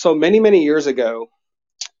 So many years ago,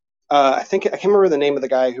 I think I can't remember the name of the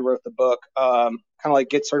guy who wrote the book. Kind of like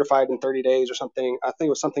Get Certified in 30 Days or something. I think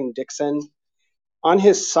it was something Dixon. On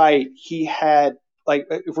his site, he had like,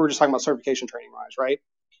 if we're just talking about certification training wise, right?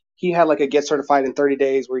 He had like a Get Certified in 30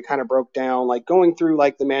 Days where he kind of broke down like going through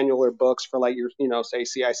like the manual or books for like your, say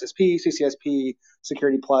CISSP, CCSP,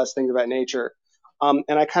 Security Plus, things of that nature. And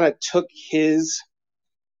I kind of took his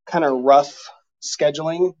kind of rough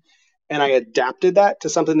scheduling and I adapted that to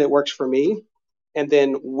something that works for me. And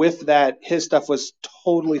then with that, his stuff was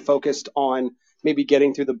totally focused on maybe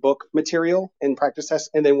getting through the book material and practice tests.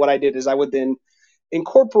 And then what I did is I would then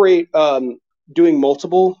incorporate doing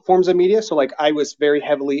multiple forms of media. So like I was very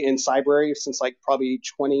heavily in Cybrary since like probably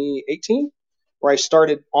 2018, where I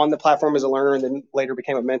started on the platform as a learner and then later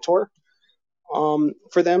became a mentor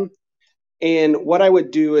for them. And what I would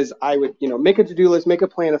do is I would, make a to-do list, make a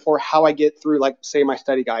plan for how I get through, like, say, my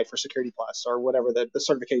study guide for Security Plus or whatever the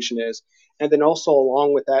certification is. And then also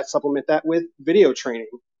along with that, supplement that with video training.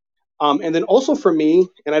 And then also for me,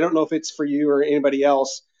 and I don't know if it's for you or anybody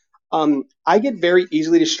else, I get very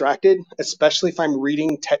easily distracted, especially if I'm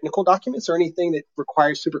reading technical documents or anything that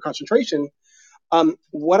requires super concentration.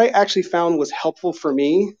 What I actually found was helpful for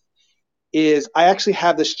me is I actually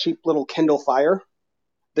have this cheap little Kindle Fire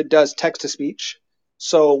that does text to speech.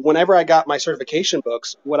 So whenever I got my certification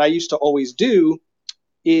books, what I used to always do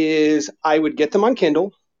is I would get them on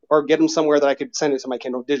Kindle or get them somewhere that I could send it to my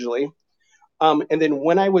Kindle digitally. And then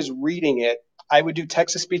when I was reading it, I would do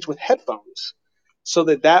text to speech with headphones so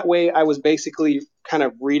that way I was basically kind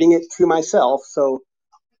of reading it to myself. So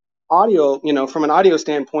audio, from an audio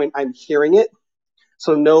standpoint, I'm hearing it,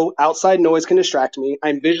 so no outside noise can distract me.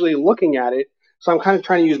 I'm visually looking at it. So I'm kind of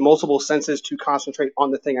trying to use multiple senses to concentrate on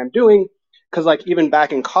the thing I'm doing. Because like even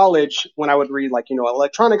back in college, when I would read like,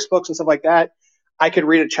 electronics books and stuff like that, I could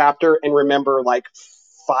read a chapter and remember like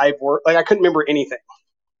 5 words. Like I couldn't remember anything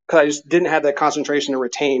because I just didn't have that concentration to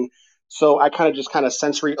retain. So I kind of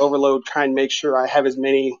sensory overload, try and make sure I have as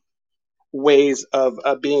many ways of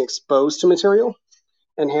being exposed to material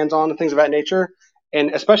and hands-on and things of that nature. And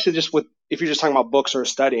especially just with, if you're just talking about books or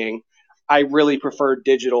studying, I really prefer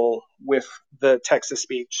digital with the text to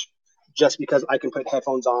speech just because I can put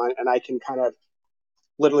headphones on and I can kind of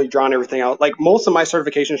literally drown everything out. Like most of my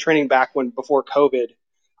certification training back before COVID,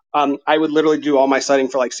 I would literally do all my studying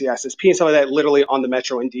for like CISSP and stuff like that, literally on the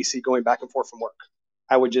metro in DC going back and forth from work.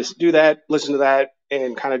 I would just do that, listen to that,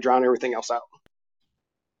 and kind of drown everything else out.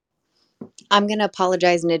 I'm going to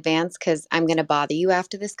apologize in advance because I'm going to bother you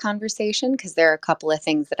after this conversation because there are a couple of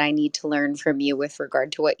things that I need to learn from you with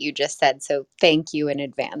regard to what you just said. So thank you in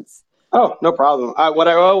advance. Oh, no problem. What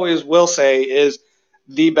I always will say is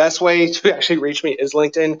the best way to actually reach me is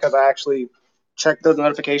LinkedIn because I actually check those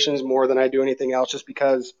notifications more than I do anything else just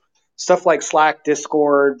because stuff like Slack,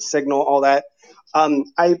 Discord, Signal, all that. I'm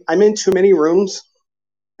in too many rooms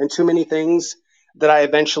and too many things that I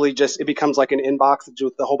eventually it becomes like an inbox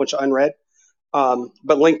with a whole bunch of unread.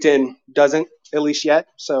 But LinkedIn doesn't, at least yet.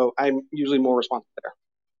 So I'm usually more responsive there.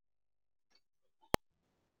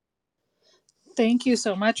 Thank you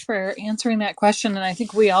so much for answering that question, and I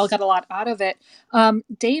think we all got a lot out of it.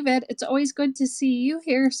 David, it's always good to see you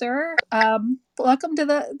here, sir. Welcome to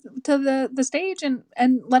the stage, and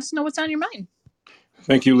let us know what's on your mind.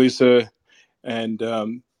 Thank you, Lisa,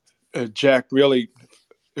 and Jack. Really,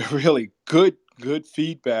 really good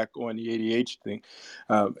feedback on the ADH thing,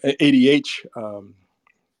 ADH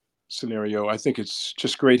scenario. I think it's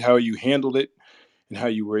just great how you handled it and how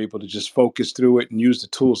you were able to just focus through it and use the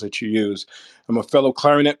tools that you use. I'm a fellow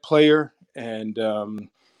clarinet player, and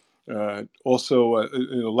also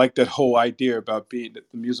like that whole idea about being the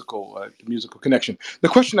musical connection. The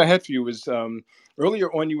question I had for you was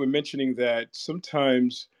earlier on. You were mentioning that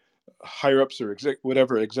sometimes higher ups or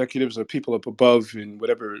whatever executives or people up above in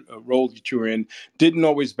whatever role that you're in didn't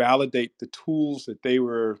always validate the tools that they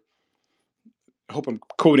were. I hope I'm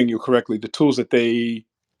quoting you correctly. The tools that they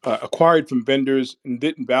acquired from vendors and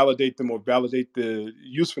didn't validate them or validate the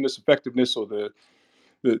usefulness, effectiveness, or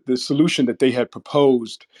the solution that they had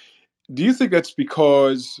proposed. Do you think that's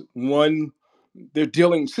because one, they're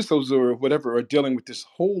dealing systems or whatever are dealing with this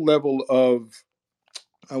whole level of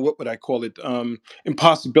what would I call it,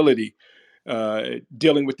 impossibility,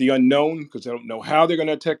 dealing with the unknown because I don't know how they're going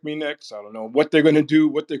to attack me next. I don't know what they're going to do,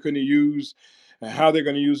 what they're going to use, and how they're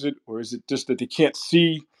going to use it, or is it just that they can't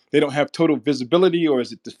see? They don't have total visibility, or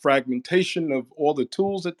is it the fragmentation of all the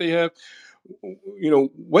tools that they have?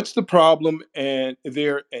 What's the problem and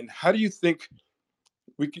how do you think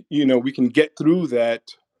we can get through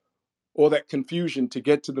that, all that confusion to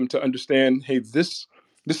get to them to understand, hey, this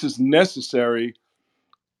is necessary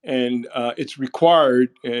and it's required.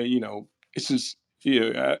 It's just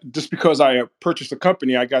just because I purchased a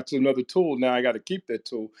company, I got to another tool. Now I got to keep that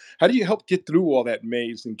tool. How do you help get through all that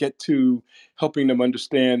maze and get to helping them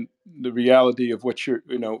understand the reality of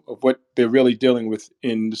of what they're really dealing with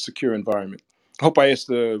in the secure environment? I hope I asked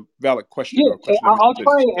a valid question Yeah, or a question that I'll makes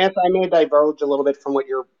try sense. and answer. I may diverge a little bit from what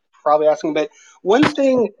you're probably asking, but one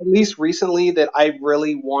thing, at least recently, that I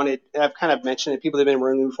really wanted, and I've kind of mentioned it, people that have been in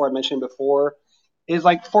the room before, I mentioned it before, is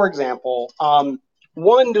like, for example,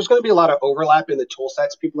 one, there's going to be a lot of overlap in the tool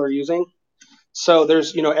sets people are using. So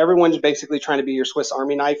there's, everyone's basically trying to be your Swiss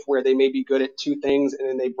Army knife where they may be good at two things and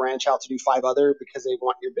then they branch out to do five other because they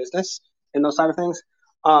want your business and those side of things.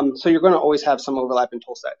 So you're going to always have some overlap in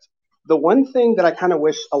tool sets. The one thing that I kind of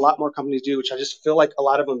wish a lot more companies do, which I just feel like a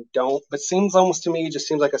lot of them don't, but seems almost to me just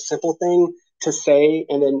seems like a simple thing to say,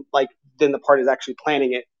 and then the part is actually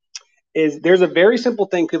planning it, is there's a very simple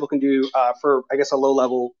thing people can do for, I guess, a low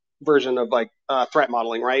level version of threat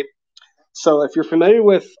modeling, right? So if you're familiar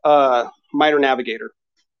with MITRE Navigator,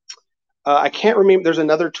 I can't remember. There's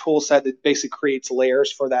another tool set that basically creates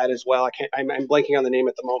layers for that as well. I'm blanking on the name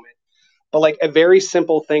at the moment. But like a very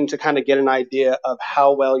simple thing to kind of get an idea of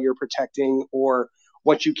how well you're protecting or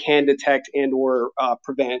what you can detect and or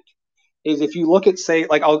prevent is if you look at, say,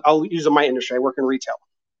 like I'll use my industry. I work in retail.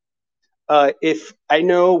 If I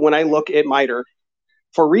know when I look at MITRE,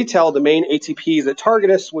 for retail, the main ATPs that target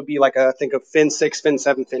us would be think of Fin 6, Fin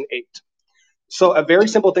 7, Fin 8. So a very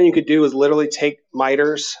simple thing you could do is literally take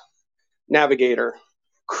MITRE's Navigator,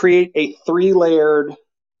 create a three-layered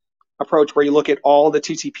approach where you look at all the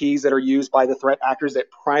TTPs that are used by the threat actors that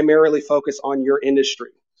primarily focus on your industry.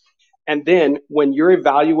 And then when you're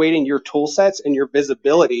evaluating your tool sets and your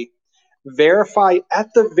visibility, verify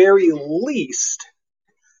at the very least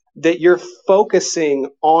that you're focusing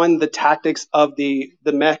on the tactics of the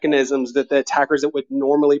mechanisms that the attackers that would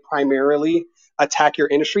normally primarily attack your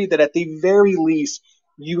industry, that at the very least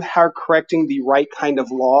you are correcting the right kind of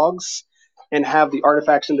logs and have the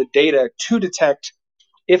artifacts and the data to detect,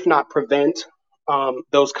 if not prevent,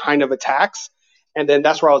 those kind of attacks. And then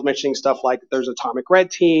that's where I was mentioning stuff like there's Atomic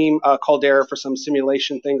Red Team, Caldera for some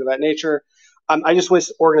simulation things of that nature. I just wish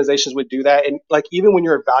organizations would do that. And like even when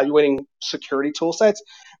you're evaluating security tool sets,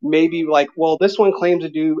 maybe like, well, this one claims to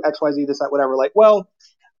do X, Y, Z, this, that, whatever. Like, well,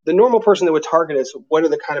 the normal person that would target us, what are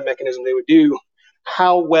the kind of mechanisms they would do?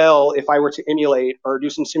 How well, if I were to emulate or do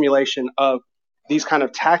some simulation of these kind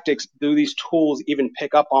of tactics, do these tools even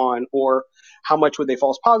pick up on, or how much would they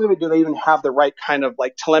false positive? Do they even have the right kind of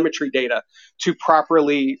like telemetry data to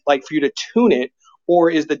properly like for you to tune it, or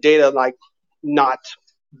is the data like not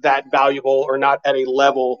that valuable or not at a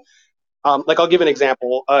level? Like I'll give an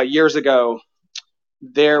example. Years ago,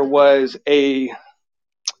 there was a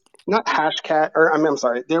not Hashcat, or I'm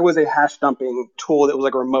sorry, there was a hash dumping tool that was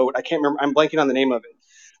like a remote. I can't remember. I'm blanking on the name of it.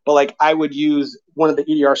 But like I would use one of the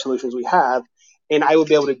EDR solutions we have, and I would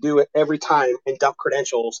be able to do it every time and dump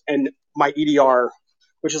credentials. And my EDR,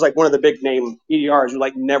 which is like one of the big name EDRs, would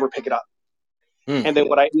like never pick it up. Mm. And then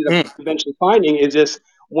what I ended up eventually finding is just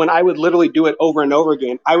when I would literally do it over and over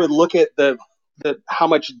again, I would look at the how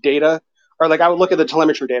much data, or like I would look at the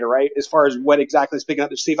telemetry data, right, as far as what exactly is picking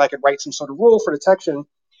up to see if I could write some sort of rule for detection.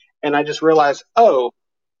 And I just realized, oh,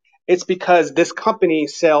 it's because this company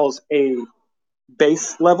sells a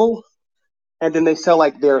base level and then they sell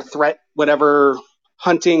like their threat, whatever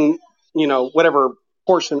hunting, whatever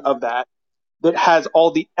portion of that that has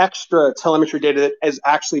all the extra telemetry data that is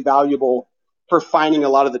actually valuable for finding a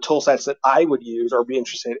lot of the tool sets that I would use or be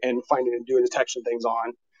interested in finding and doing detection things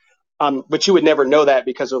on. But you would never know that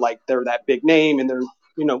because they're that big name and they're,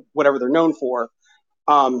 whatever they're known for.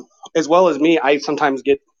 As well as me, I sometimes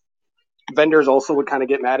get vendors also would kind of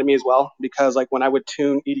get mad at me as well because like when I would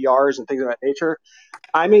tune EDRs and things of that nature,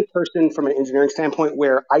 I'm a person from an engineering standpoint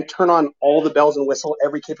where I turn on all the bells and whistle,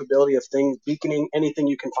 every capability of things, beaconing, anything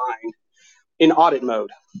you can find in audit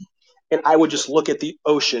mode. And I would just look at the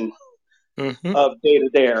ocean of data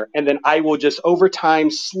there. And then I will just over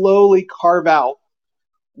time slowly carve out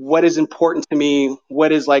what is important to me,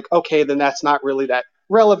 what is like, okay, then that's not really that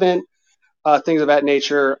relevant, things of that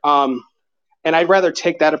nature. And I'd rather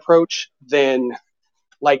take that approach than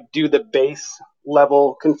like do the base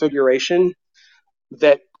level configuration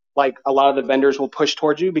that like a lot of the vendors will push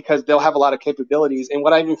towards you because they'll have a lot of capabilities. And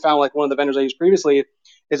what I even found, like one of the vendors I used previously,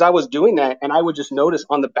 is I was doing that and I would just notice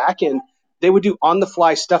on the back end, they would do on the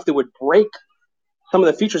fly stuff that would break some of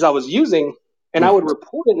the features I was using. And I would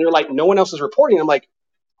report it and they're like, no one else is reporting. I'm like,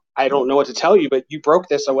 I don't know what to tell you, but you broke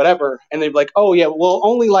this or whatever. And they'd be like, oh yeah, well,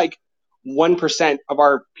 only like 1% of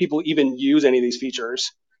our people even use any of these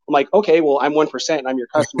features. I'm like, okay, well, I'm 1% and I'm your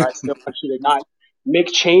customer. I still want you to not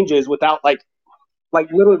make changes without like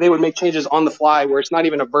literally they would make changes on the fly where it's not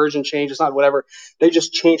even a version change. It's not whatever. They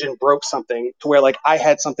just changed and broke something to where like I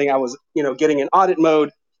had something I was, getting in audit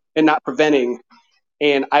mode and not preventing.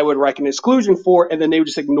 And I would write an exclusion for, and then they would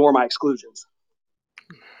just ignore my exclusions.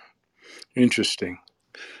 Interesting.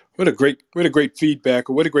 what a great feedback,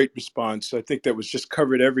 or what a great response. I think that was just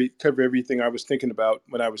cover everything I was thinking about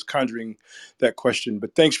when I was conjuring that question.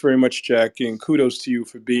 But thanks very much, Jack, and kudos to you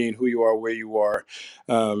for being who you are, where you are.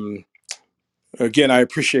 Um, Again, I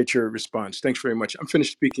appreciate your response. Thanks very much. I'm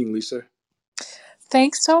finished speaking, Lisa.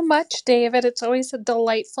 Thanks so much, David. It's always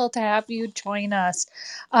delightful to have you join us.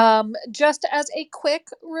 Just as a quick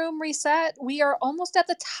room reset, we are almost at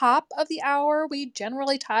the top of the hour. We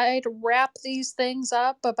generally try to wrap these things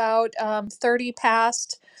up about 30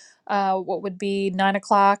 past what would be 9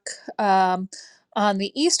 o'clock on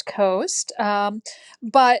the East Coast.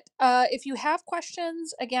 But if you have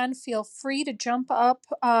questions, again, feel free to jump up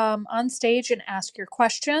on stage and ask your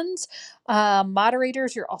questions.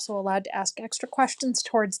 Moderators, you're also allowed to ask extra questions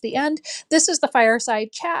towards the end. This is the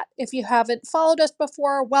Fireside Chat. If you haven't followed us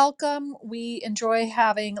before, welcome. We enjoy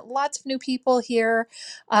having lots of new people here.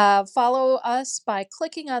 Follow us by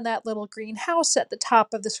clicking on that little green house at the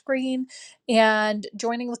top of the screen and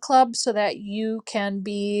joining the club so that you can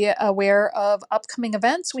be aware of upcoming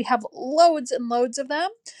events. We have loads and loads of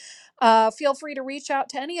them. Feel free to reach out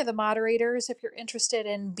to any of the moderators if you're interested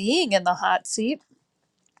in being in the hot seat.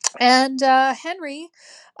 And Henry,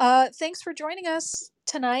 thanks for joining us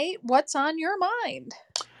tonight. What's on your mind?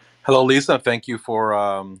 Hello, Lisa. Thank you for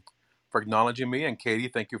acknowledging me, and Katie,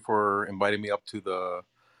 thank you for inviting me up to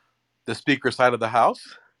the speaker side of the house.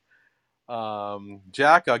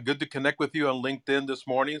 Jack, good to connect with you on LinkedIn this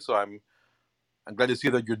morning. So I'm glad to see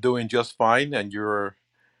that you're doing just fine, and you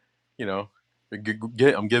know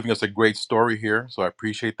I'm giving us a great story here. So I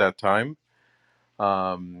appreciate that time.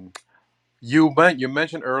 Um, you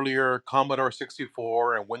mentioned earlier Commodore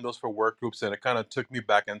 64 and Windows for Workgroups, and it kind of took me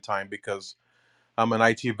back in time because I'm an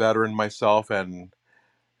IT veteran myself, and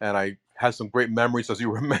I had some great memories as you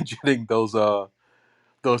were mentioning those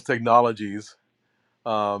technologies.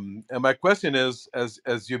 And my question is,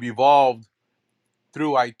 as you've evolved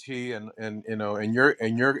through IT and in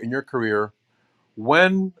your career,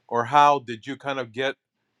 when or how did you kind of get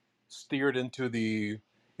steered into the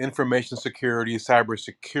information security,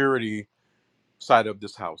 cybersecurity side of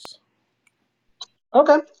this house?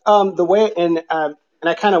 Okay. The way and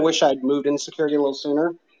I kind of wish I'd moved into security a little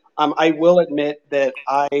sooner. I will admit that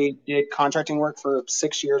I did contracting work for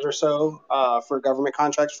 6 years or so for government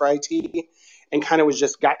contracts for IT, and kind of was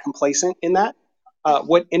just got complacent in that.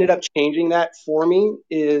 What ended up changing that for me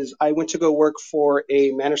is I went to go work for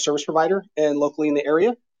a managed service provider and locally in the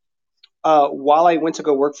area. While I went to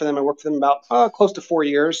go work for them, I worked for them about close to 4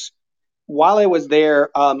 years. While I was there,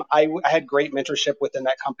 I had great mentorship within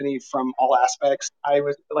that company from all aspects. I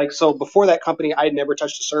was like, so before that company, I had never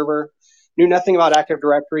touched a server, knew nothing about Active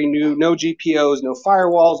Directory, knew no GPOs, no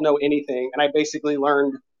firewalls, no anything. And I basically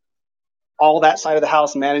learned all that side of the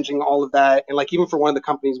house, managing all of that. And like even for one of the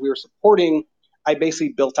companies we were supporting, I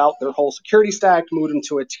basically built out their whole security stack, moved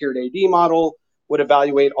into a tiered AD model, would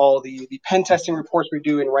evaluate all the pen testing reports we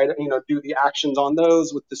do and do the actions on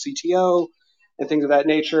those with the CTO and things of that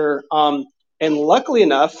nature. And luckily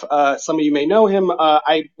enough, some of you may know him.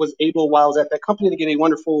 I was able, while I was at that company, to get a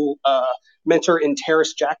wonderful mentor in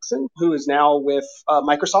Terrace Jackson, who is now with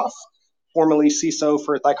Microsoft, formerly CISO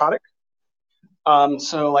for Thycotic.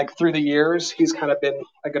 So like through the years, he's kind of been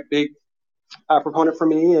like a big proponent for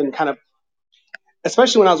me, and kind of,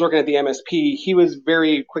 especially when I was working at the MSP, he was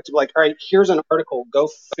very quick to be like, all right, here's an article, go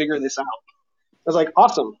figure this out. I was like,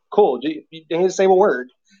 awesome, cool. You didn't say a word.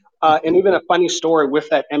 And even a funny story with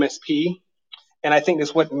that MSP, and I think this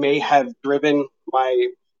is what may have driven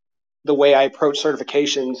the way I approach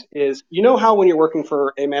certifications is, you know how when you're working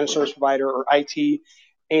for a managed service provider or IT,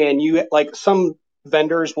 and you like some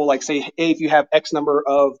vendors will like say, hey, if you have X number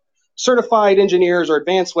of certified engineers or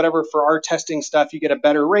advanced whatever for our testing stuff, you get a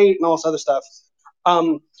better rate and all this other stuff.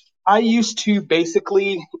 Um, I used to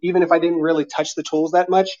basically, even if I didn't really touch the tools that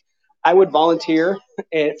much, I would volunteer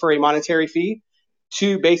for a monetary fee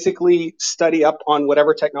to basically study up on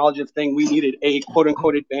whatever technology thing we needed a quote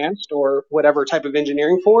unquote advanced or whatever type of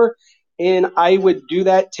engineering for. And I would do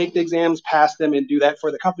that, take the exams, pass them, and do that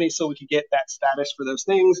for the company so we could get that status for those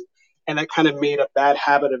things. And that kind of made a bad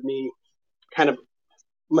habit of me kind of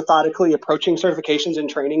methodically approaching certifications and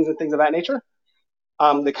trainings and things of that nature.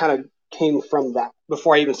 That kind of came from that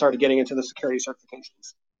before I even started getting into the security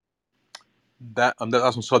certifications. That's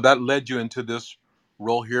awesome. So that led you into this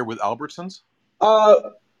role here with Albertsons? Uh,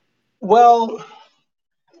 well,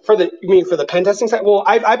 you mean for the pen testing side? Well,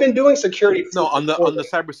 I've been doing security No, since on the before on the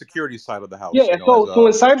that. cybersecurity side of the Yeah, house, yeah. as So in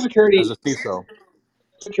as cybersecurity, a CISO.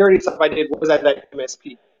 security stuff I did was at that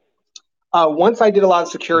MSP. Once I did a lot of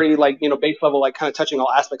security, like base level, like kind of touching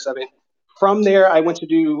all aspects of it. From there, I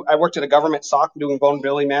worked at a government SOC doing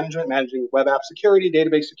vulnerability management, managing web app security,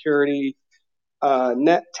 database security,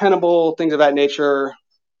 net tenable, things of that nature.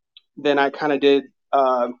 Then I kind of did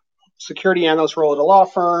security analyst role at a law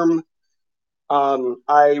firm.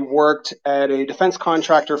 I worked at a defense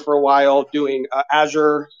contractor for a while doing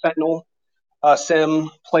Azure Sentinel, SIM,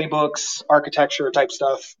 playbooks, architecture type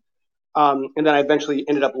stuff. And then I eventually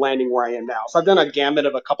ended up landing where I am now. So I've done a gamut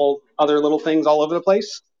of a couple other little things all over the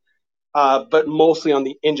place, but mostly on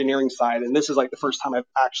the engineering side. And this is like the first time I've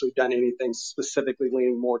actually done anything specifically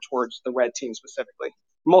leaning more towards the red team specifically.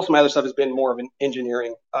 Most of my other stuff has been more of an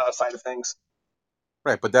engineering side of things.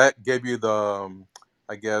 Right, but that gave you the,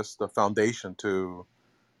 I guess, the foundation to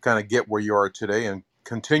kind of get where you are today and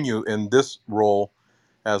continue in this role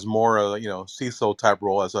as more, CISO type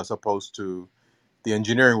role as opposed to the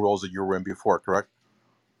engineering roles that you were in before, correct?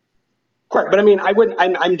 Correct. But I mean, I wouldn't,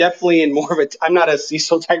 I'm definitely in more of I'm not a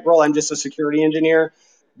CISO type role. I'm just a security engineer.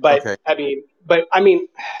 Okay, But I mean,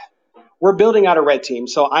 we're building out a red team.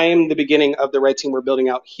 So I am the beginning of the red team we're building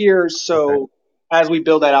out here. okay, So as we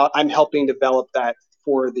build that out, I'm helping develop that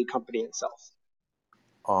for the company itself.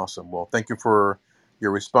 awesome. Well, thank you for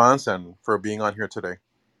your response and for being on here today.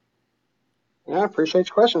 Yeah, I appreciate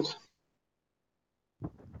your questions.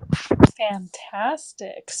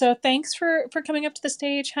 Fantastic. So thanks for coming up to the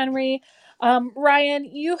stage, Henry. Ryan,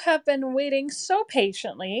 you have been waiting so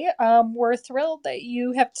patiently. We're thrilled that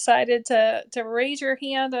you have decided to raise your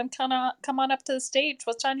hand and come on up to the stage.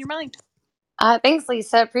 What's on your mind? Thanks,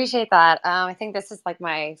 Lisa. Appreciate that. I think this is like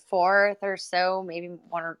my fourth or so, maybe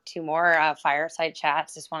one or two more fireside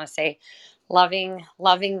chats. Just want to say,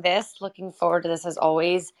 loving this. Looking forward to this as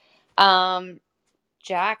always. Um,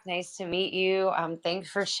 Jack, nice to meet you. Thanks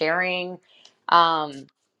for sharing. Um,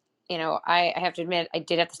 I have to admit, I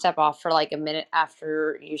did have to step off for like a minute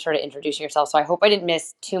after you started introducing yourself. So I hope I didn't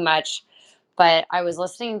miss too much. But I was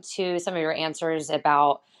listening to some of your answers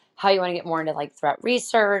about how you want to get more into like threat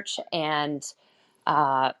research and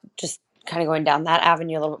just kind of going down that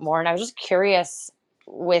avenue a little bit more. And I was just curious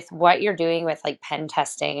with what you're doing with like pen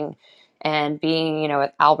testing and being,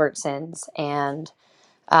 with Albertsons and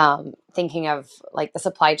thinking of like the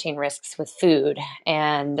supply chain risks with food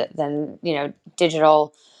and then,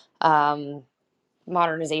 digital um,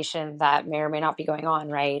 modernization that may or may not be going on,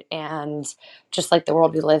 right? And just like the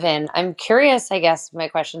world we live in. I'm curious, I guess my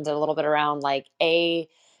question's a little bit around like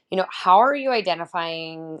how are you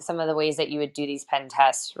identifying some of the ways that you would do these pen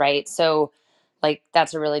tests, right? So like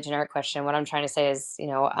that's a really generic question. What I'm trying to say is,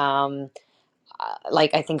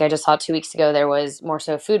 like I think I just saw 2 weeks ago there was more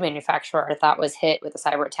so a food manufacturer that was hit with a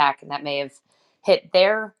cyber attack, and that may have hit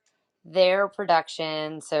their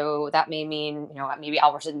production. So that may mean maybe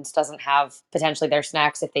Albertsons doesn't have potentially their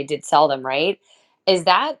snacks if they did sell them, right? Is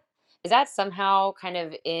that somehow kind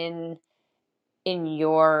of in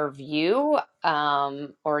your view, or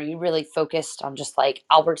are you really focused on just like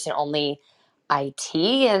Albertson only IT?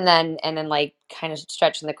 And then like kind of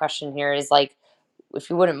stretching the question here is like, if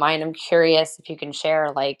you wouldn't mind, I'm curious if you can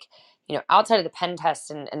share, like, outside of the pen test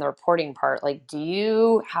and the reporting part, like, do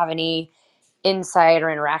you have any insight or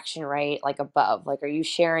interaction, right? Like above, like, are you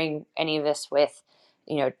sharing any of this with,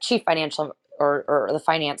 chief financial or the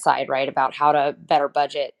finance side, right? About how to better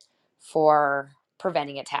budget for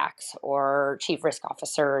preventing attacks or chief risk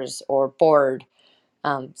officers or board.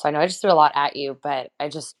 So I know I just threw a lot at you, but I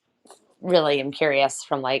just really am curious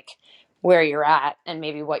from like where you're at and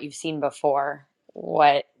maybe what you've seen before,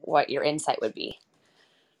 what your insight would be.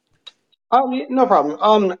 Yeah, no problem.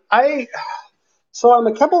 I'm a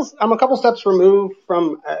couple steps removed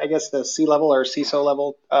from I guess the C level or CISO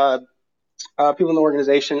level people in the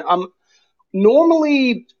organization.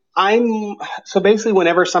 Normally I'm so basically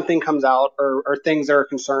whenever something comes out or things that are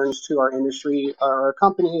concerns to our industry or our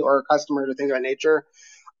company or our customers or things of that nature,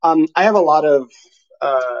 I have a lot of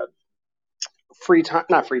uh, free time,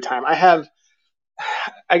 not free time. I have,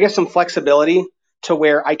 I guess, some flexibility to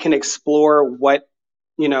where I can explore what,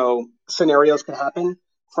 scenarios could happen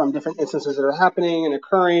from different instances that are happening and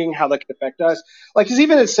occurring, how that could affect us. Like, there's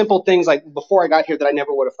even as simple things like before I got here that I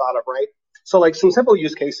never would have thought of, right? So, like, some simple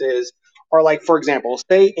use cases are like, for example,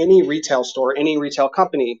 say any retail store, any retail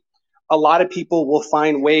company, a lot of people will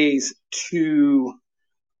find ways to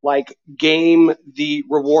like game the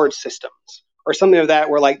reward systems or something of that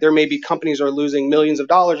where like there may be companies are losing millions of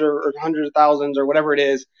dollars or hundreds of thousands or whatever it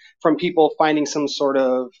is from people finding some sort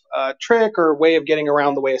of trick or way of getting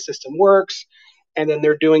around the way a system works, and then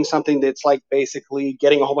they're doing something that's like basically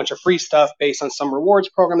getting a whole bunch of free stuff based on some rewards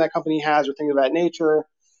program that company has or things of that nature,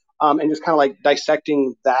 and just kind of like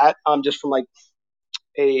dissecting that just from like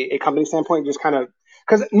a company standpoint, just kind of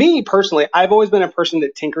because me personally, I've always been a person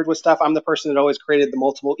that tinkered with stuff. I'm the person that always created the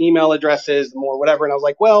multiple email addresses, the more whatever. And I was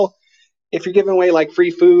like, well, if you're giving away like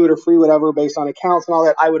free food or free whatever based on accounts and all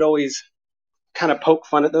that, I would always kind of poke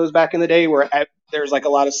fun at those back in the day where there's like a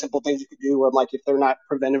lot of simple things you could do where I'm like, if they're not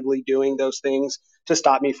preventively doing those things to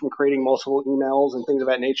stop me from creating multiple emails and things of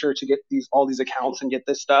that nature to get all these accounts and get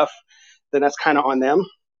this stuff, then that's kind of on them.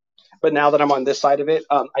 But now that I'm on this side of it,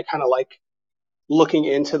 I kind of like looking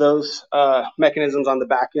into those mechanisms on the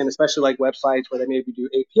back end, especially like websites where they maybe do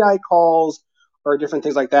API calls or different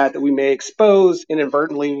things like that that we may expose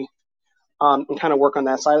inadvertently, and kind of work on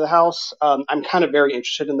that side of the house. I'm kind of very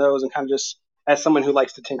interested in those and kind of just as someone who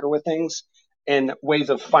likes to tinker with things and ways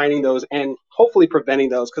of finding those and hopefully preventing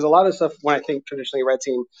those. Because a lot of stuff, when I think traditionally red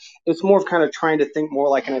team, it's more of kind of trying to think more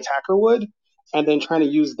like an attacker would and then trying to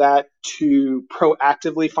use that to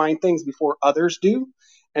proactively find things before others do.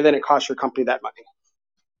 And then it costs your company that money.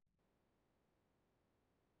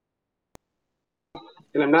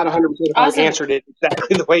 And I'm not 100% if I Awesome. answered it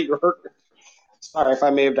exactly the way you heard it. Sorry if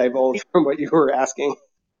I may have divulged from what you were asking.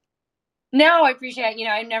 No, I appreciate it.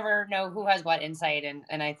 I never know who has what insight,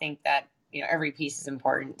 and I think that every piece is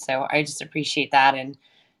important. So I just appreciate that, and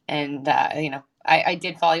I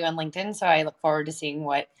did follow you on LinkedIn, so I look forward to seeing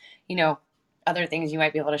what other things you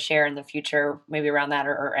might be able to share in the future, maybe around that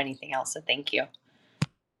or anything else. So thank you.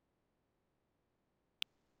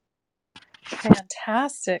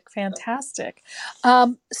 Fantastic, fantastic.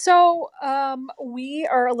 We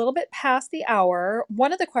are a little bit past the hour.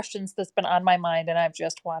 One of the questions that's been on my mind, and I've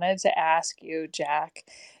just wanted to ask you, Jack,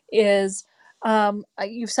 is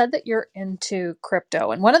you've said that you're into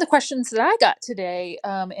crypto. And one of the questions that I got today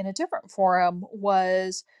in a different forum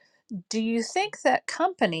was, do you think that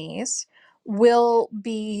companies will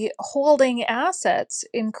be holding assets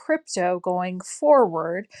in crypto going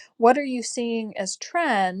forward? What are you seeing as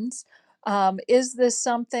trends? Is this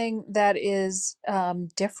something that is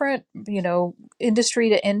different, industry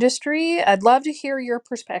to industry? I'd love to hear your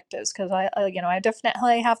perspectives because I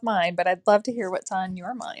definitely have mine, but I'd love to hear what's on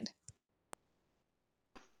your mind.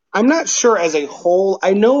 I'm not sure as a whole.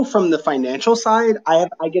 I know from the financial side, I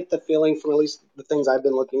get the feeling from at least the things I've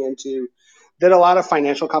been looking into that a lot of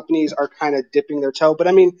financial companies are kind of dipping their toe. But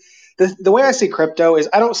I mean, the way I see crypto is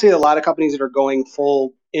I don't see a lot of companies that are going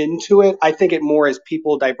full into it. I think it more as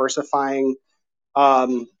people diversifying,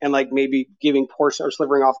 and like maybe giving portion or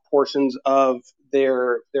slivering off portions of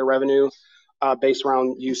their revenue based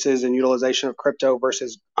around uses and utilization of crypto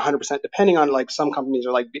versus 100% depending on like some companies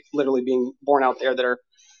are like literally being born out there that are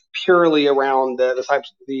purely around the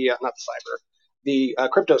types the not the cyber the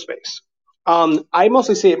crypto space. I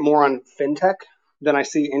mostly see it more on fintech than I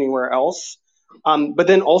see anywhere else. But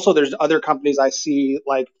then also there's other companies I see,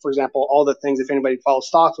 like for example, all the things, if anybody follows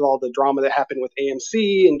stocks, with all the drama that happened with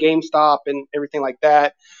AMC and GameStop and everything like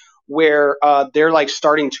that, where they're like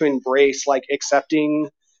starting to embrace like accepting,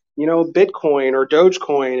 Bitcoin or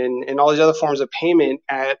Dogecoin and all these other forms of payment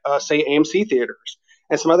at say AMC theaters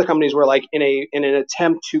and some other companies were like in an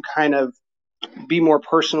attempt to kind of be more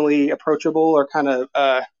personally approachable or kind of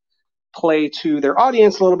play to their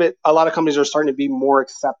audience a little bit. A lot of companies are starting to be more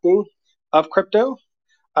accepting of crypto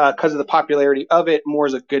because of the popularity of it, more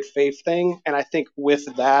as a good faith thing. And I think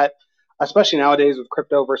with that, especially nowadays with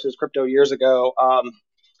crypto versus crypto years ago,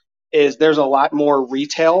 is there's a lot more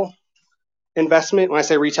retail investment. When I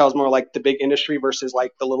say retail, is more like the big industry versus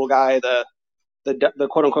like the little guy, the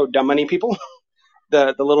quote unquote dumb money people.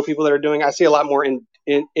 The little people that are doing. I see a lot more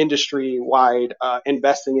in industry wide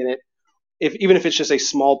investing in it. If even if it's just a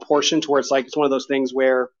small portion, to where it's like it's one of those things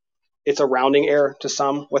where it's a rounding error to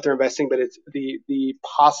some what they're investing, but it's the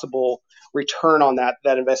possible return on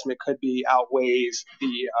that investment could be outweighs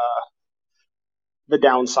the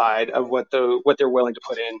downside of what they're willing to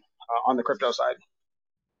put in on the crypto side.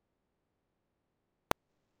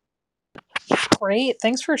 Great.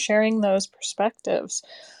 Thanks for sharing those perspectives.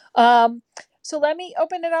 Um, so let me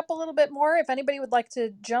open it up a little bit more. If anybody would like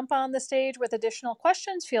to jump on the stage with additional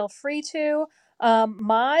questions, feel free to.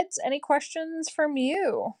 Mods, any questions from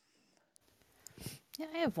you? Yeah,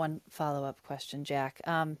 I have one follow-up question, Jack.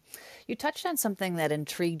 You touched on something that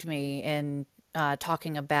intrigued me in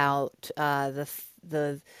talking about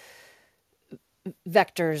the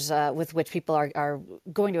vectors with which people are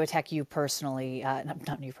going to attack you personally,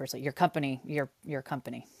 not you personally, your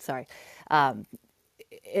company. Sorry,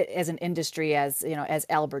 as an industry, as as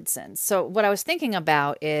Albertsons. So what I was thinking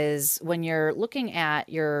about is when you're looking at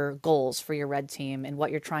your goals for your red team and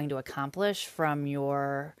what you're trying to accomplish from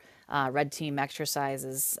your red team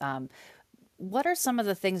exercises. what are some of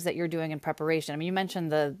the things that you're doing in preparation? I mean, you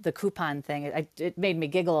mentioned the coupon thing. It made me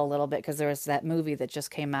giggle a little bit because there was that movie that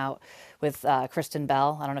just came out with Kristen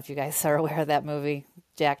Bell. I don't know if you guys are aware of that movie.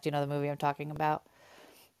 Jack, do you know the movie I'm talking about?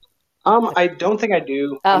 The, I don't think I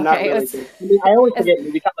do. I'm not okay, really good. I mean, I always it's, forget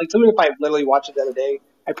movie like something if I literally watched it the other day,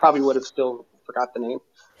 I probably would have still forgot the name.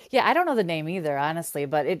 yeah, I don't know the name either, honestly,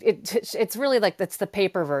 but it's really like it's the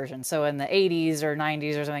paper version. So in the 80s or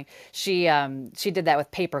 90s or something, she did that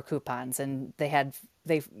with paper coupons, and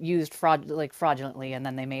they used fraudulently, and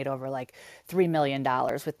then they made over like $3 million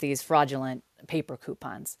with these fraudulent paper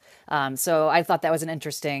coupons. So I thought that was an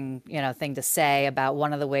interesting, thing to say about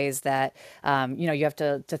one of the ways that, you have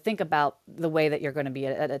to think about the way that you're going to be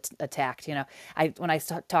attacked. When I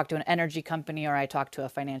talk to an energy company or I talk to a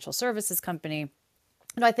financial services company,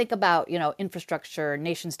 I think about, infrastructure,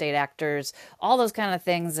 nation state actors, all those kind of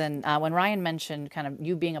things. And when Ryan mentioned kind of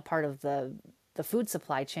you being a part of the food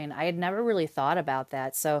supply chain, I had never really thought about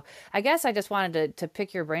that. So I guess I just wanted to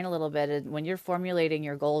pick your brain a little bit. When you're formulating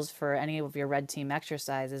your goals for any of your red team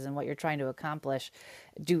exercises and what you're trying to accomplish,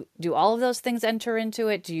 do all of those things enter into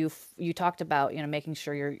it? You talked about, making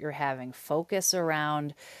sure you're having focus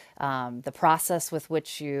around the process with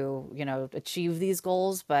which you achieve these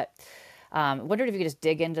goals, but wondered if you could just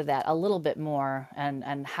dig into that a little bit more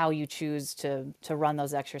and how you choose to run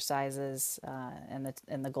those exercises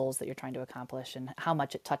and the goals that you're trying to accomplish and how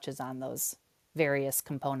much it touches on those various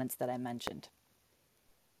components that I mentioned.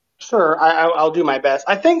 Sure, I'll do my best.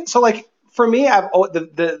 I think so. Like for me,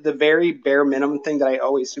 the very bare minimum thing that I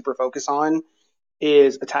always super focus on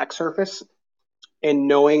is attack surface and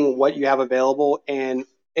knowing what you have available. And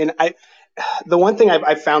the one thing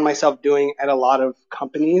I've found myself doing at a lot of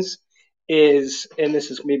companies is, and this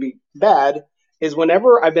is maybe bad, is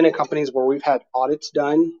whenever I've been in companies where we've had audits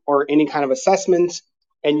done or any kind of assessments,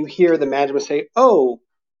 and you hear the management say, "Oh,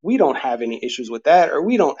 we don't have any issues with that," or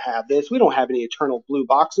 "We don't have this, we don't have any eternal blue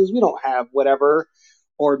boxes, we don't have whatever,"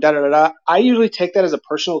 or da da da da. I usually take that as a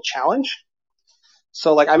personal challenge.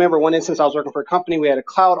 So like I remember one instance I was working for a company, we had a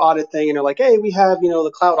cloud audit thing, and they're like, "Hey, we have,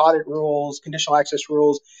 the cloud audit rules, conditional access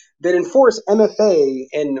rules that enforce MFA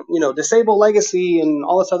and, disable legacy and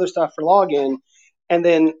all this other stuff for login." And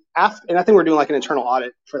then after, and I think we're doing like an internal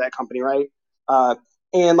audit for that company, right? Uh,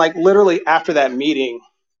 and like literally after that meeting,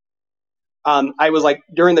 I was like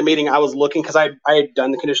during the meeting I was looking because I had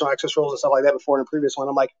done the conditional access rules and stuff like that before in a previous one.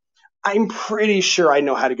 I'm like, I'm pretty sure I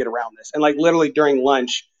know how to get around this. And like literally during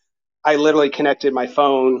lunch, I literally connected my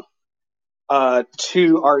phone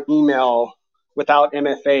to our email without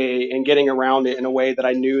MFA and getting around it in a way that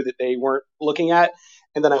I knew that they weren't looking at,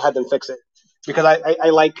 and then I had them fix it because I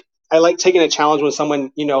like taking a challenge when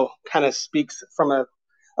someone kind of speaks from a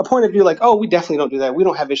point of view like, "Oh, we definitely don't do that, we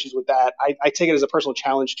don't have issues with that." I take it as a personal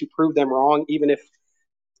challenge to prove them wrong, even if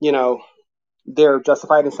you know they're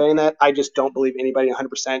justified in saying that. I just don't believe anybody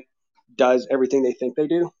 100% does everything they think they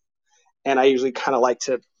do, and I usually kind of like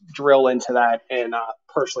to drill into that and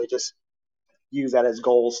personally just use that as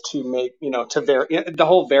goals to make, the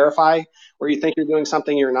whole verify where you think you're doing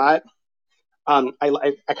something you're not. I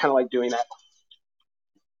kind of like doing that.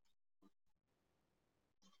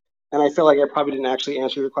 And I feel like I probably didn't actually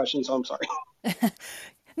answer your question, so I'm sorry.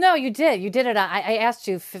 No, you did. You did it. I asked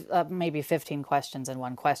you maybe 15 questions in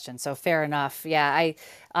one question, so fair enough. Yeah.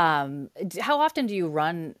 How often do you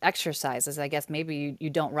run exercises? I guess maybe you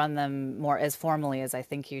don't run them more as formally as I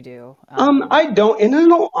think you do. I don't, and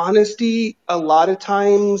in all honesty, a lot of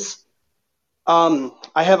times, I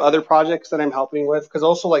have other projects that I'm helping with because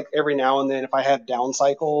also like every now and then if I have down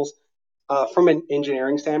cycles, from an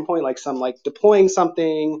engineering standpoint, like some like deploying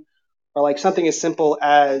something or like something as simple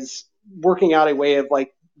as working out a way of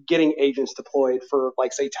like getting agents deployed for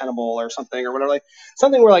like say Tenable or something or whatever, like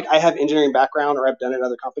something where like I have engineering background or I've done it in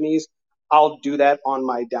other companies. I'll do that on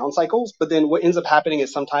my down cycles. But then what ends up happening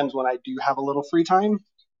is sometimes when I do have a little free time,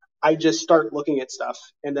 I just start looking at stuff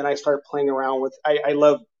and then I start playing around with. I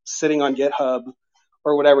love sitting on GitHub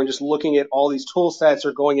or whatever and just looking at all these tool sets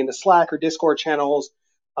or going into Slack or Discord channels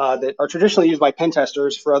that are traditionally used by pen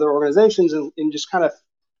testers for other organizations and just kind of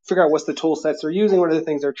figure out what's the tool sets they're using, what are the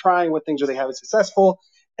things they're trying, what things are they having successful.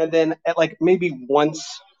 And then at like maybe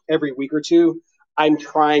once every week or two, I'm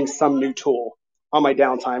trying some new tool on my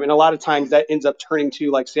downtime. And a lot of times that ends up turning to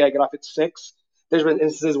like, say I get off at 6. There's been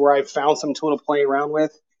instances where I've found some tool to play around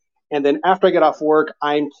with and then after I get off work,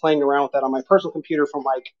 I'm playing around with that on my personal computer from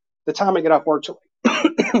like the time I get off work to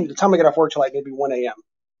the time I get off work to like maybe 1 a.m.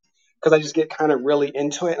 because I just get kind of really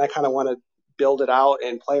into it and I kind of want to build it out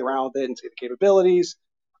and play around with it and see the capabilities.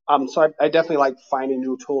 So I definitely like finding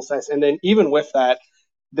new tool sets. And then even with that,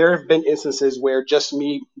 there have been instances where just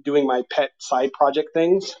me doing my pet side project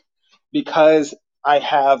things because I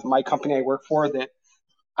have my company I work for that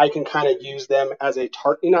I can kind of use them as a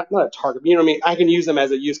target, not a target, but you know what I mean? I can use them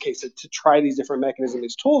as a use case to try these different mechanisms,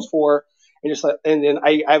 these tools for, and just and then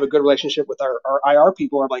I have a good relationship with our IR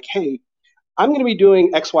people. I'm like, hey, I'm going to be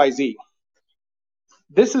doing XYZ.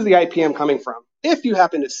 This is the IPM coming from. If you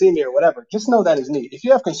happen to see me or whatever, just know that is me. If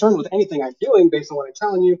you have concern with anything I'm doing based on what I'm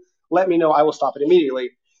telling you, let me know. I will stop it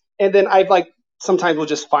immediately. And then I'd like sometimes we'll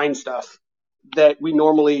just find stuff that we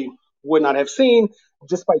normally would not have seen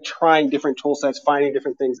just by trying different tool sets, finding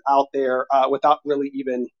different things out there without really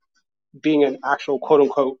even being an actual quote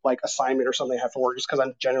unquote like assignment or something I have to work just because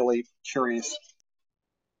I'm generally curious.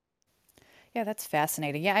 Yeah, that's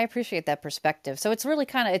fascinating. Yeah, I appreciate that perspective. So it's really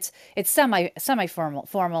kind of it's semi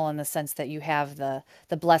formal in the sense that you have the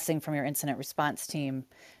blessing from your incident response team,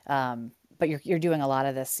 but you're doing a lot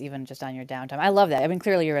of this even just on your downtime. I love that. I mean,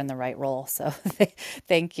 clearly you're in the right role. So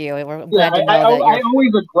thank you. I'm Yeah, glad to know that I you're.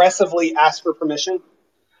 always aggressively ask for permission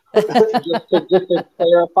just to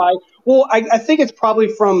clarify. Well, I think it's probably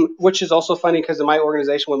from, which is also funny because in my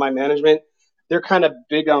organization with my management, they're kind of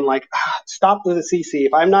big on like, stop with the CC.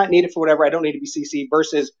 If I'm not needed for whatever, I don't need to be CC.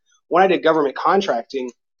 Versus when I did government contracting,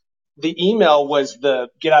 the email was the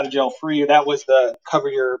get out of jail free. That was the cover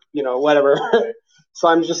your, whatever. So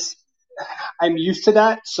I'm used to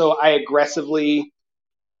that. So I aggressively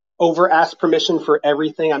over ask permission for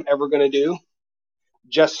everything I'm ever going to do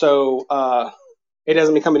just so it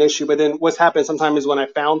doesn't become an issue. But then what's happened sometimes is when I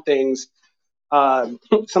found things,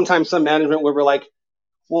 sometimes some management would be like,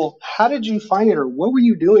 well, how did you find it? Or what were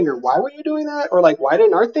you doing? Or why were you doing that? Or like, why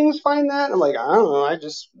didn't our things find that? I'm like, I don't know. I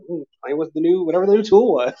just playing with whatever the new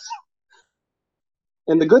tool was.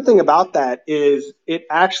 And the good thing about that is it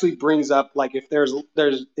actually brings up like if there's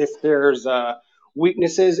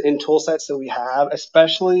weaknesses in tool sets that we have,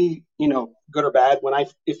 especially good or bad.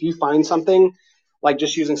 If you find something like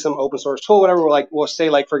just using some open source tool, whatever, we'll say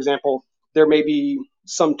like for example, there may be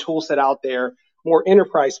some tool set out there more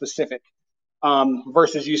enterprise specific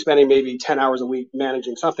versus you spending maybe 10 hours a week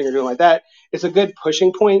managing something or doing like that. It's a good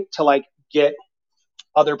pushing point to like get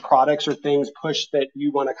other products or things pushed that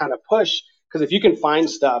you want to kind of push. Because if you can find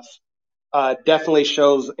stuff, definitely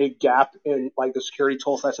shows a gap in like the security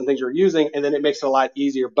tool sets and things you're using, and then it makes it a lot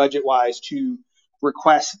easier budget wise to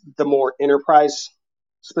request the more enterprise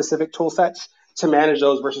specific tool sets to manage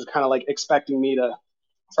those versus kind of like expecting me to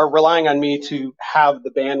or relying on me to have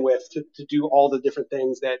the bandwidth to do all the different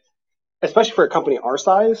things that, especially for a company our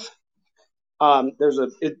size,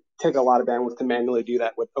 it takes a lot of bandwidth to manually do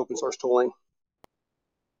that with open source tooling.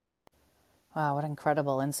 Wow, what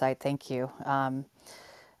incredible insight. Thank you.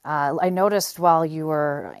 I noticed while you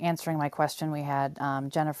were answering my question, we had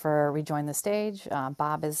Jennifer rejoin the stage.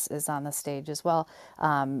 Bob is on the stage as well.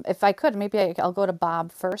 If I could, maybe I'll go to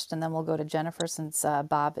Bob first, and then we'll go to Jennifer since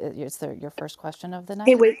Bob, it's your first question of the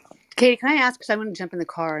Hey, night. wait, Katie, can I ask? Because I want to jump in the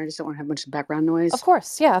car and I just don't want to have a bunch of background Of noise.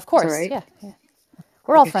 course, yeah, of That's all course, right. yeah, yeah.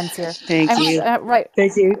 We're all Okay. friends here. Thank I'm you. right,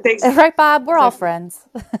 Thank you. Thanks. right, Bob. We're all So, friends.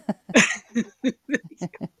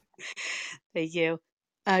 thank you.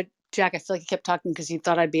 Uh, Jack, I feel like you kept talking because you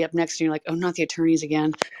thought I'd be up next, and you're like, oh, not the attorneys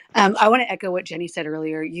again. I want to echo what Jenny said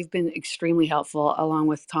earlier. You've been extremely helpful, along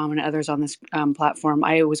with Tom and others on this platform.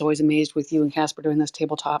 I was always amazed with you and Casper doing those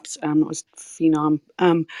tabletops. It was phenom.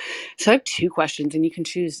 So I have two questions, and you can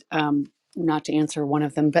choose not to answer one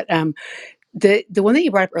of them. But the one that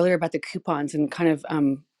you brought up earlier about the coupons and kind of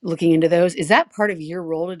looking into those, is that part of your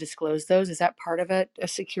role to disclose those? Is that part of it, a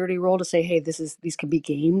security role to say, hey, these can be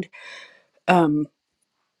gamed?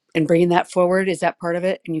 And bringing that forward, is that part of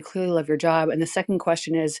it? And you clearly love your job. And the second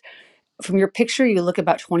question is, from your picture you look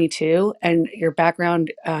about 22 and your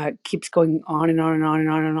background keeps going on and on and on and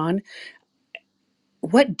on and on.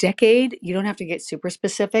 What decade? You don't have to get super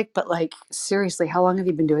specific, but like seriously, how long have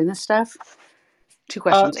you been doing this stuff? Two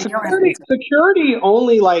questions, and you don't have to answer. Security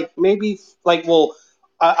only like maybe like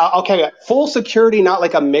okay, full security, not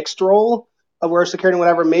like a mixed role of where security and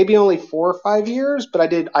whatever. Maybe only 4 or 5 years, but I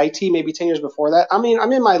did IT maybe 10 years before that. I mean,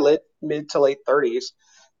 I'm in my mid to late 30s.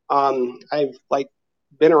 I've like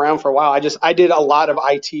been around for a while. I did a lot of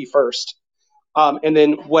IT first, and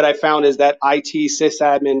then what I found is that IT,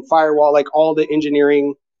 sysadmin, firewall, like all the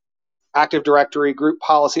engineering, Active Directory, group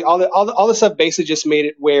policy, all the stuff basically just made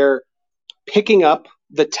it where picking up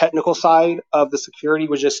the technical side of the security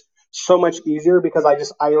was just so much easier because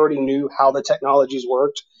I already knew how the technologies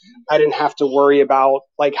worked. I didn't have to worry about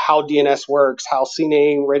like how DNS works, how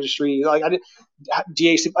CNAME registry, like I didn't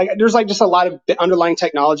DAC. Like there's like just a lot of underlying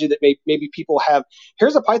technology that maybe people have.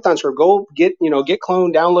 Here's a Python script. Go get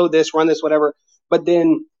clone, download this, run this, whatever. But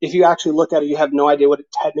then if you actually look at it, you have no idea what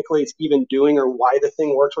technically it's even doing or why the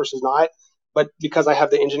thing works versus not. but because I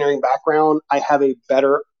have the engineering background, I have a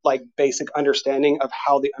better like basic understanding of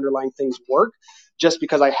how the underlying things work, just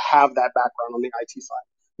because I have that background on the IT side.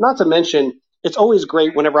 Not to mention, it's always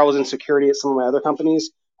great whenever I was in security at some of my other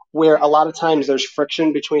companies, where a lot of times there's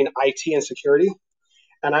friction between IT and security.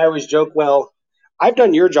 And I always joke, well, I've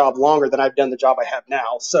done your job longer than I've done the job I have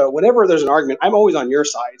now. So whenever there's an argument, I'm always on your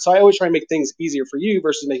side. So I always try to make things easier for you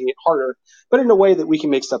versus making it harder, but in a way that we can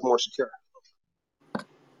make stuff more secure.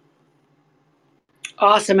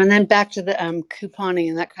 Awesome. And then back to the couponing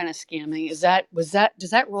and that kind of scamming. Does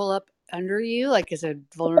that roll up under you? Like, is it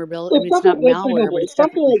vulnerability? I If mean, it's something, not like, for malware, example, but if it's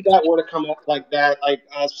something definitely. like that were to come up like that, like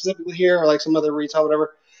specifically here or like some other retail,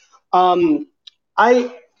 whatever, um,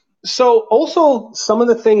 I so also some of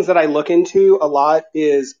the things that I look into a lot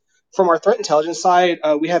is from our threat intelligence side.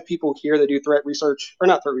 We have people here that do threat research or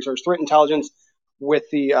not threat research, threat intelligence with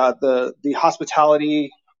the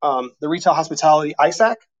hospitality, the retail hospitality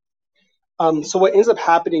ISAC. So what ends up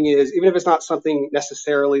happening is, even if it's not something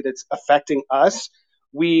necessarily that's affecting us,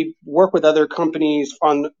 we work with other companies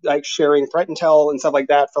on like sharing threat intel and stuff like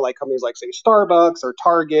that for like companies like say Starbucks or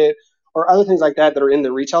Target or other things like that that are in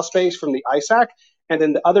the retail space from the ISAC. And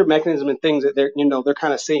then the other mechanism and things that they're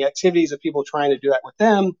kind of seeing activities of people trying to do that with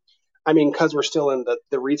them. I mean, because we're still in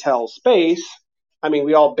the retail space, I mean,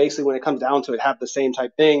 we all basically, when it comes down to it, have the same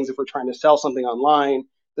type things. If we're trying to sell something online,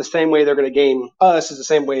 the same way they're going to game us is the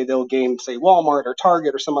same way they'll game, say, Walmart or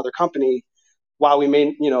Target or some other company. While we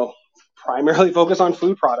may, primarily focus on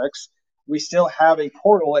food products, we still have a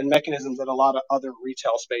portal and mechanisms that a lot of other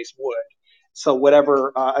retail space would. So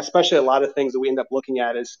whatever, especially a lot of things that we end up looking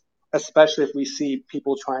at is, especially if we see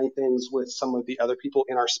people trying things with some of the other people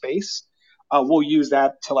in our space, we'll use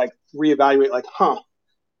that to like reevaluate, like,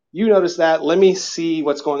 you notice that? Let me see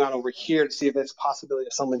what's going on over here to see if there's a possibility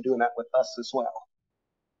of someone doing that with us as well.